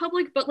out in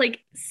public, but like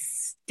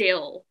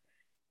still,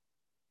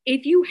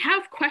 if you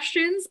have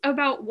questions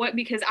about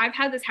because I've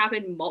had this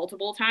happen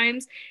multiple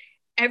times,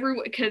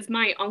 because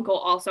my uncle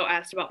also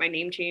asked about my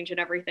name change and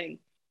everything.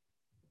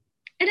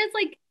 And it's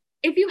like,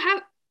 if you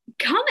have,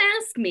 come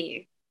ask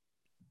me.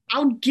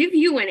 I'll give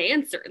you an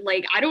answer.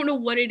 Like, I don't know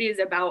what it is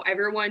about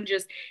everyone.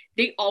 Just,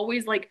 they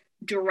always like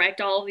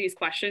direct all of these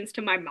questions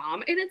to my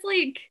mom. And it's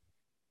like,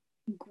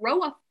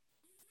 grow a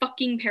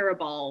fucking pair of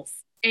balls.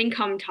 and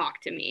come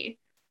talk to me.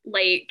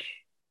 Like,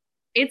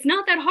 it's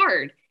not that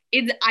hard.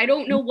 I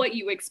don't know what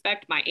you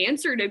expect my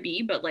answer to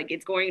be, but like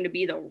it's going to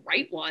be the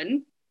right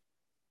one.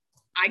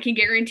 I can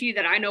guarantee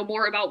that I know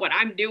more about what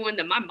I'm doing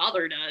than my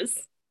mother does.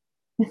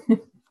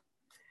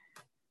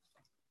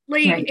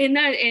 Like, right.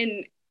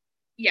 and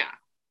yeah.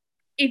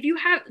 If you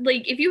have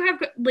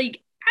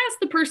ask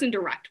the person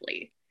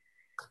directly.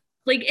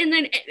 Like, and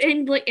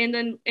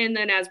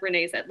then as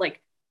Renee said,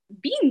 like,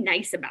 be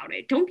nice about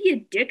it. Don't be a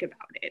dick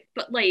about it.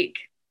 But like,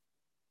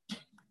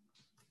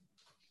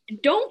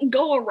 don't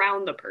go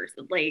around the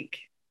person. Like,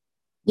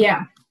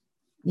 yeah.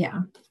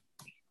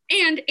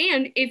 And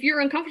if you're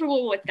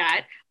uncomfortable with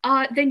that,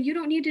 then you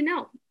don't need to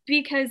know,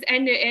 because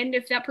and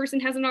if that person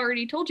hasn't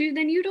already told you,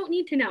 then you don't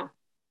need to know.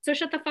 So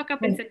shut the fuck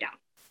up and sit down.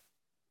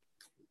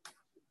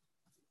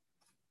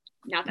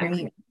 Not that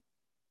hard.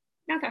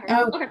 Not that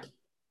hard. Okay.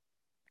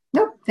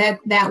 Nope.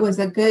 That was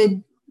a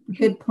good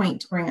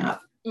point to bring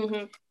up.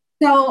 Mm-hmm.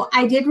 So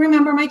I did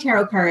remember my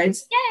tarot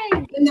cards.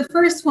 Yay! In the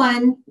first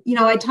one,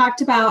 I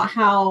talked about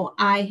how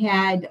I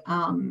had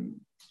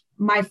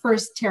my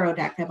first tarot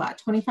deck I bought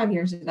 25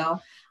 years ago.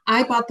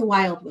 I bought the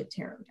Wildwood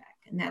Tarot deck,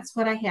 and that's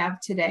what I have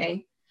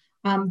today.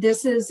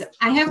 This is,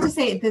 I have to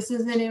say, this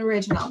is an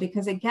original,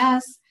 because I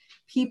guess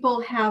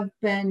people have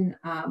been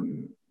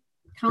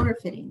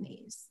counterfeiting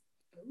these.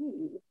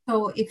 Ooh.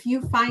 So if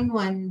you find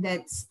one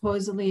that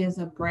supposedly is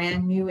a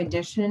brand new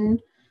edition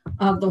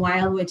of the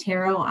Wildwood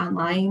Tarot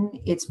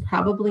online, it's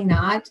probably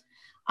not.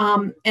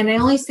 And I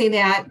only say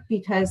that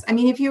because, I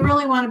mean, if you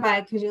really want to buy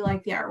it because you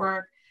like the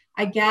artwork,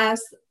 I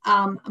guess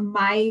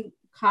my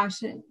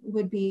caution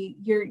would be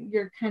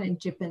you're kind of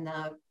gypping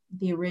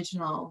the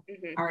original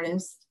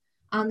artist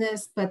on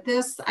this. But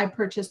this I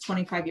purchased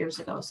 25 years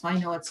ago, so I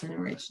know it's an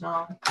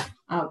original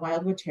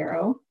Wildwood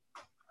Tarot.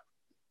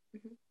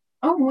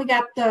 Oh, we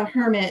got the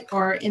Hermit,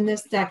 or in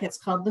this deck, it's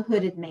called the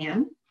Hooded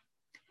Man.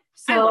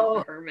 So, I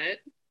love the Hermit.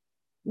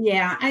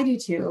 Yeah, I do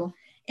too.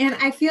 And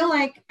I feel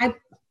like I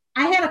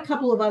had a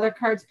couple of other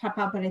cards pop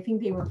up, but I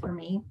think they were for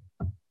me.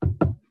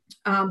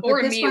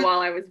 Or me while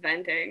I was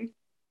venting.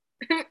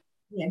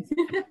 Yes.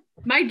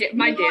 my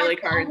daily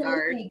cards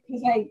are.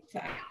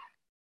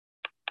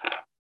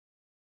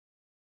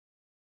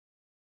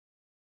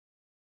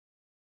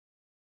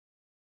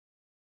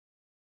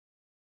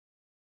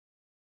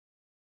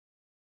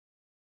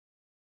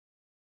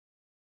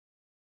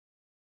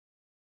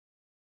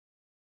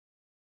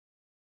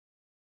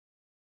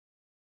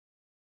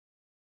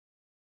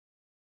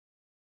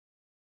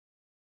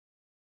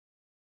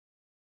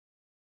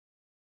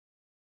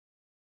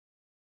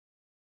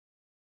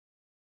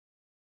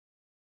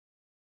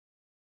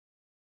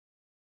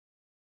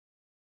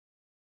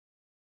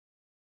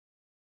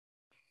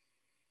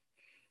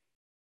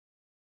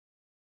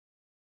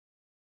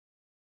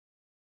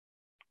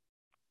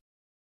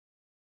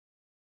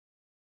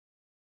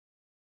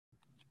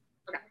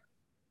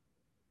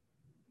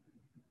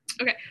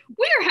 Okay,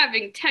 we are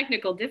having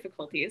technical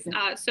difficulties,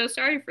 so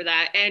sorry for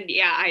that. And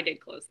yeah, I did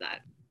close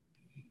that.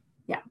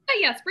 Yeah. But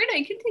yes,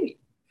 Renee, continue.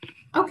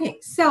 Okay,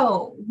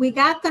 so we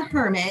got the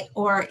Hermit,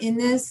 or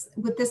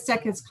with this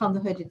deck, it's called the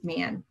Hooded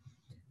Man.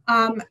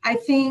 I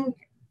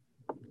think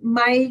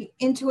my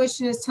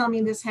intuition is telling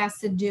me this has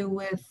to do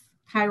with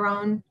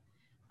Chiron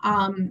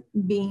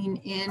being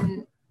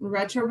in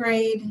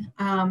retrograde,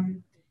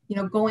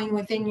 going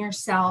within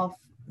yourself,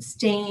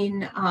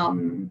 staying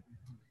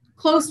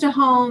close to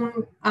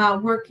home,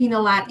 working a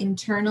lot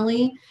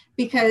internally,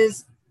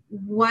 because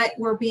what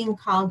we're being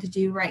called to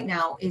do right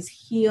now is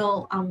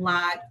heal a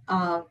lot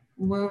of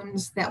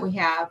wounds that we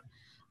have,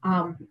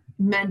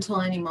 mental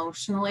and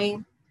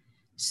emotionally.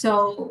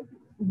 So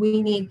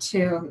we need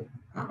to,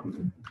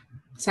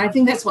 so I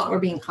think that's what we're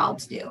being called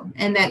to do.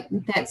 And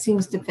that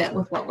seems to fit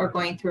with what we're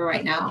going through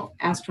right now,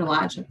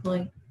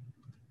 astrologically.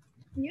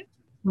 Yep.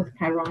 With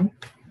Chiron.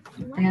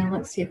 And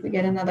let's see if we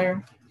get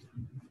another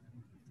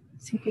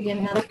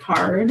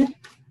card.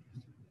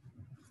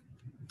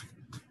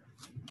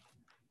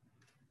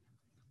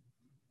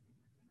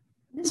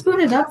 This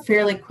booted up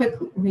fairly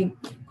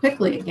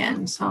quickly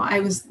again. So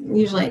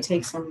usually it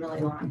takes a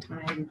really long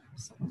time.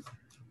 So.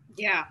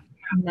 Yeah.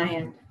 On my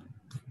end.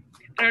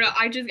 I don't know.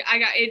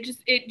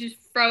 It just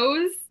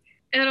froze,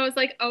 and then I was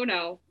like, oh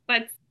no,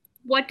 but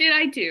what did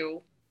I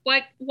do?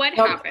 What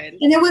happened?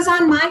 And it was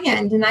on my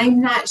end, and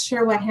I'm not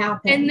sure what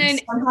happened. And then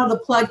somehow the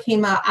plug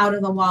came out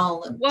of the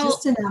wall,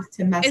 just enough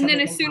to mess up. And then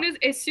as soon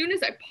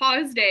as I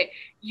paused it,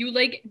 you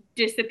like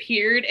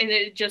disappeared, and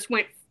it just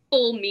went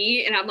full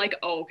me, and I'm like,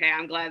 oh, okay,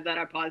 I'm glad that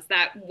I paused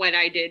that when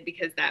I did,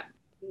 because that.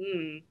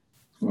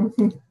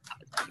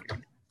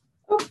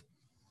 Oh,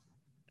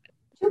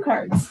 2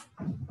 cards.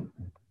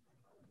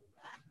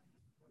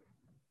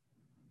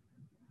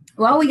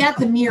 Well, we got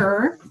the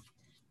Mirror,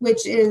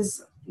 which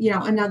is,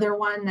 another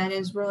one that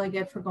is really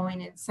good for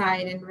going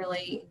inside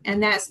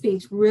and that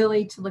speaks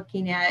really to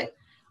looking at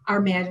our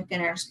magic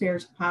and our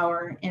spiritual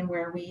power and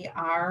where we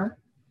are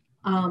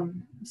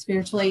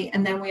spiritually.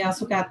 And then we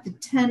also got the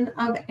 10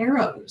 of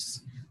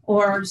Arrows,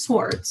 or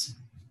Swords.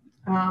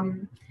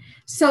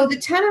 So the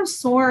 10 of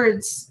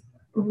Swords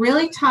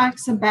really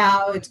talks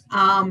about,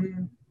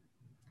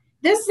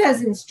 this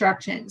says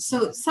instructions.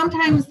 So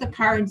sometimes the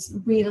cards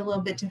read a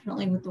little bit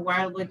differently with the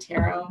Wildwood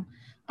Tarot.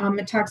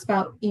 It talks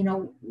about,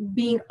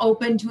 being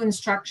open to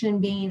instruction,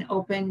 being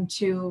open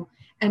to,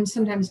 and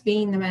sometimes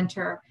being the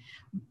mentor.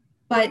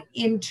 But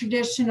in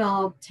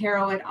traditional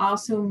tarot, it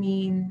also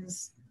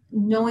means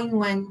knowing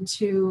when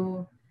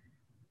to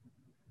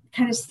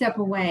kind of step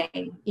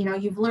away.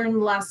 You've learned the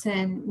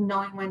lesson,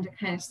 knowing when to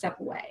kind of step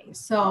away.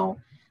 So,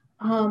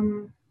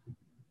 again,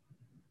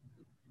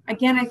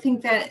 I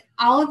think that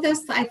all of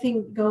this,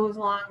 goes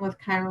along with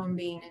Chiron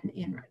being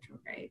in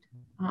retrograde.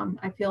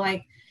 I feel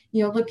like,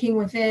 looking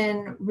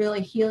within,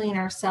 really healing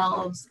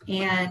ourselves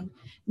and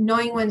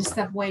knowing when to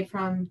step away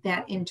from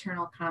that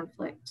internal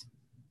conflict.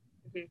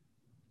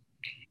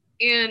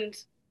 And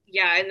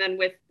yeah, and then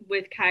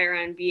with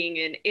Chiron being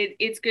in,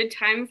 it's good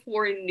time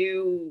for a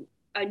new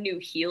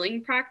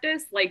healing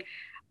practice. Like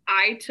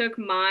I took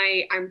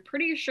I'm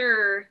pretty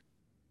sure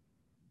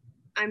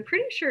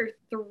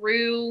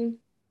through,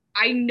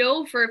 I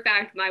know for a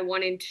fact my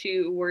 1 and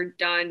 2 were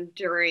done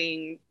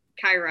during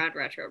Chiron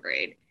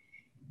retrograde.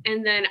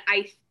 And then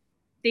I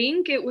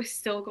think it was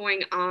still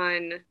going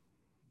on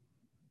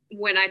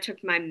when I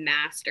took my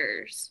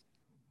master's.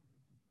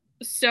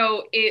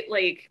 So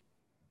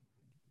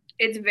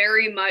it's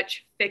very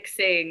much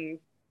fixing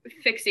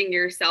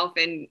yourself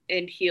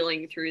and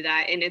healing through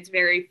that. And it's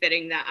very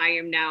fitting that I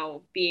am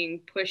now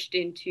being pushed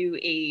into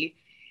a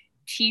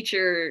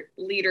teacher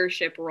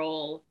leadership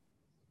role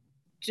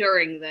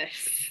during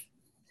this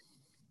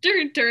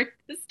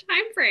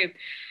time frame.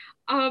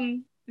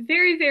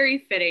 Very, very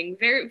fitting,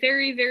 very,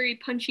 very, very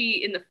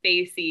punchy in the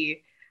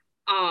facey,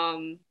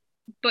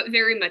 but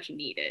very much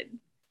needed.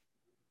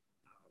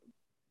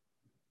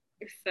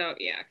 So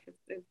yeah,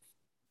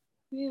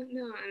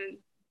 no,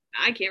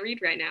 I can't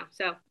read right now,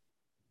 so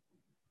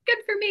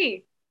good for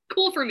me,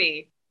 cool for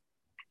me.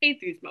 I hate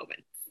these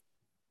moments.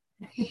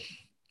 But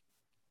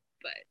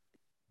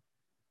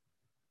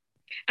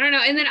I don't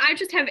know. And then I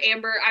just have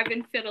amber. I've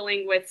been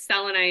fiddling with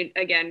selenite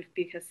again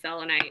because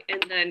selenite,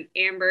 and then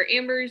amber.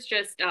 Amber's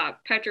just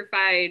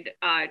petrified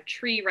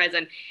tree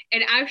resin.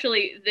 And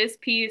actually, this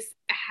piece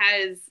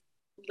has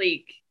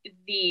like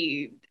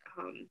the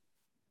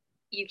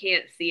you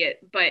can't see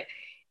it, but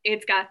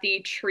it's got the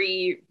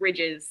tree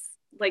ridges,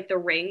 like the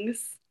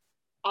rings,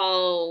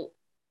 all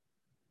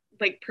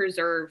like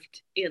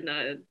preserved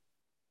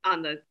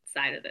on the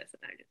side of this,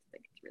 and I just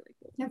think it's really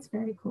cool. That's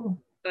very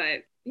cool.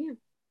 But yeah.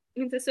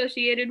 It's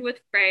associated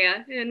with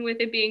Freya, and with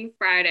it being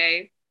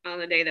Friday on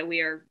the day that we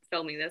are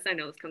filming this, I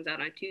know this comes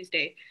out on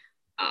Tuesday,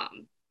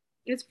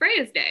 it's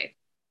Freya's day,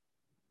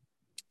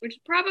 which is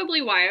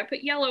probably why I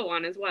put yellow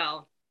on as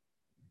well.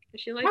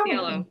 She likes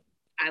yellow.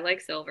 I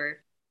like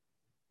silver.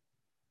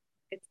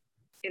 It's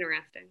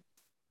interesting.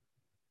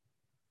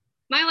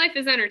 My life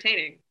is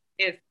entertaining,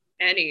 if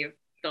any of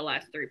the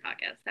last 3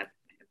 podcasts have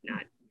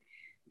not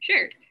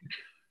shared.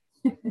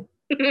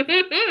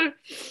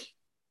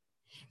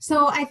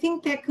 So I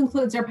think that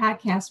concludes our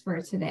podcast for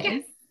today.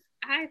 Yes,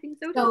 I think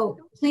so too. So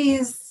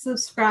please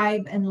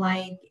subscribe and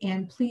like,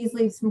 and please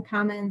leave some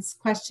comments,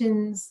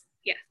 questions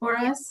for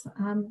us,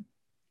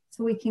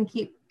 so we can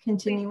keep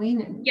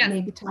continuing and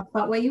maybe talk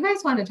about what you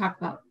guys want to talk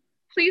about.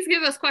 Please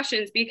give us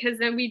questions, because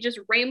then we just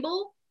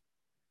ramble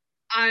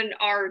on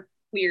our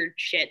weird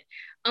shit.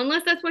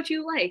 Unless that's what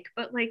you like.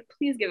 But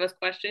please give us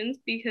questions,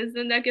 because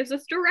then that gives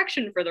us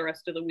direction for the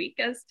rest of the week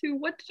as to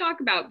what to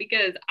talk about,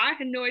 because I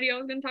had no idea I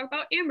was going to talk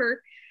about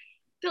amber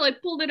till I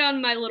pulled it out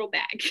of my little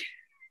bag.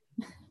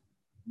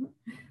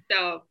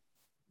 So,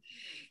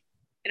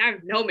 and I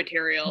have no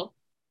material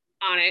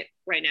on it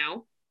right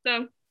now.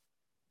 So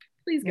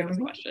please give us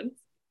questions.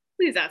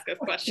 Please ask us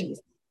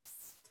questions.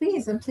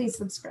 Please, and please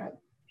subscribe.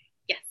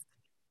 Yes.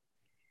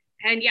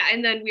 And yeah,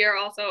 and then we are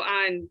also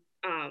on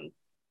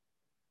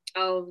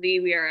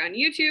we are on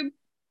YouTube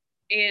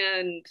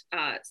and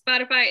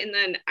Spotify, and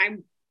then I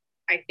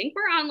think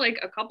we're on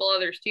a couple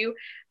others too.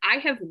 I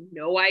have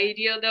no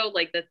idea though,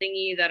 the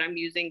thingy that I'm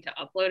using to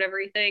upload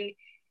everything,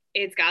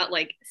 it's got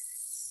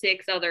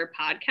 6 other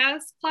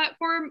podcast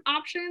platform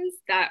options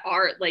that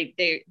are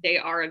they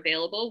are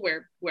available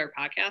where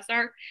podcasts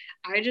are.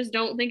 I just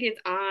don't think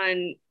it's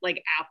on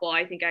Apple.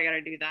 I think I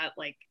gotta do that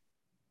I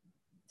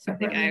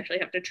think I actually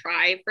have to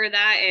try for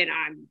that, and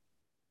I'm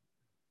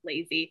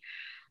lazy.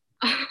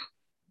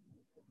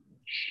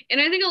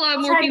 And I think a lot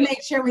more people try to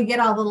make sure we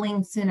get all the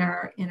links in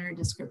our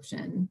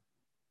description.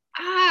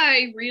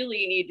 I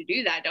really need to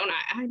do that, don't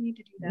I? I need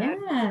to do that.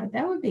 Yeah,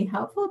 that would be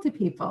helpful to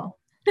people.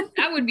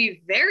 That would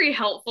be very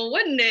helpful,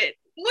 wouldn't it?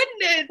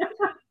 Wouldn't it?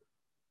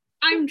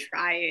 I'm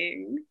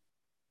trying.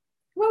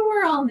 Well,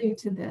 we're all new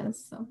to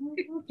this, so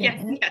we'll get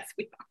it. Yes,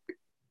 we are.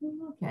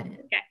 We'll get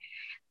it. Okay.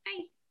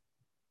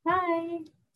 Bye. Bye.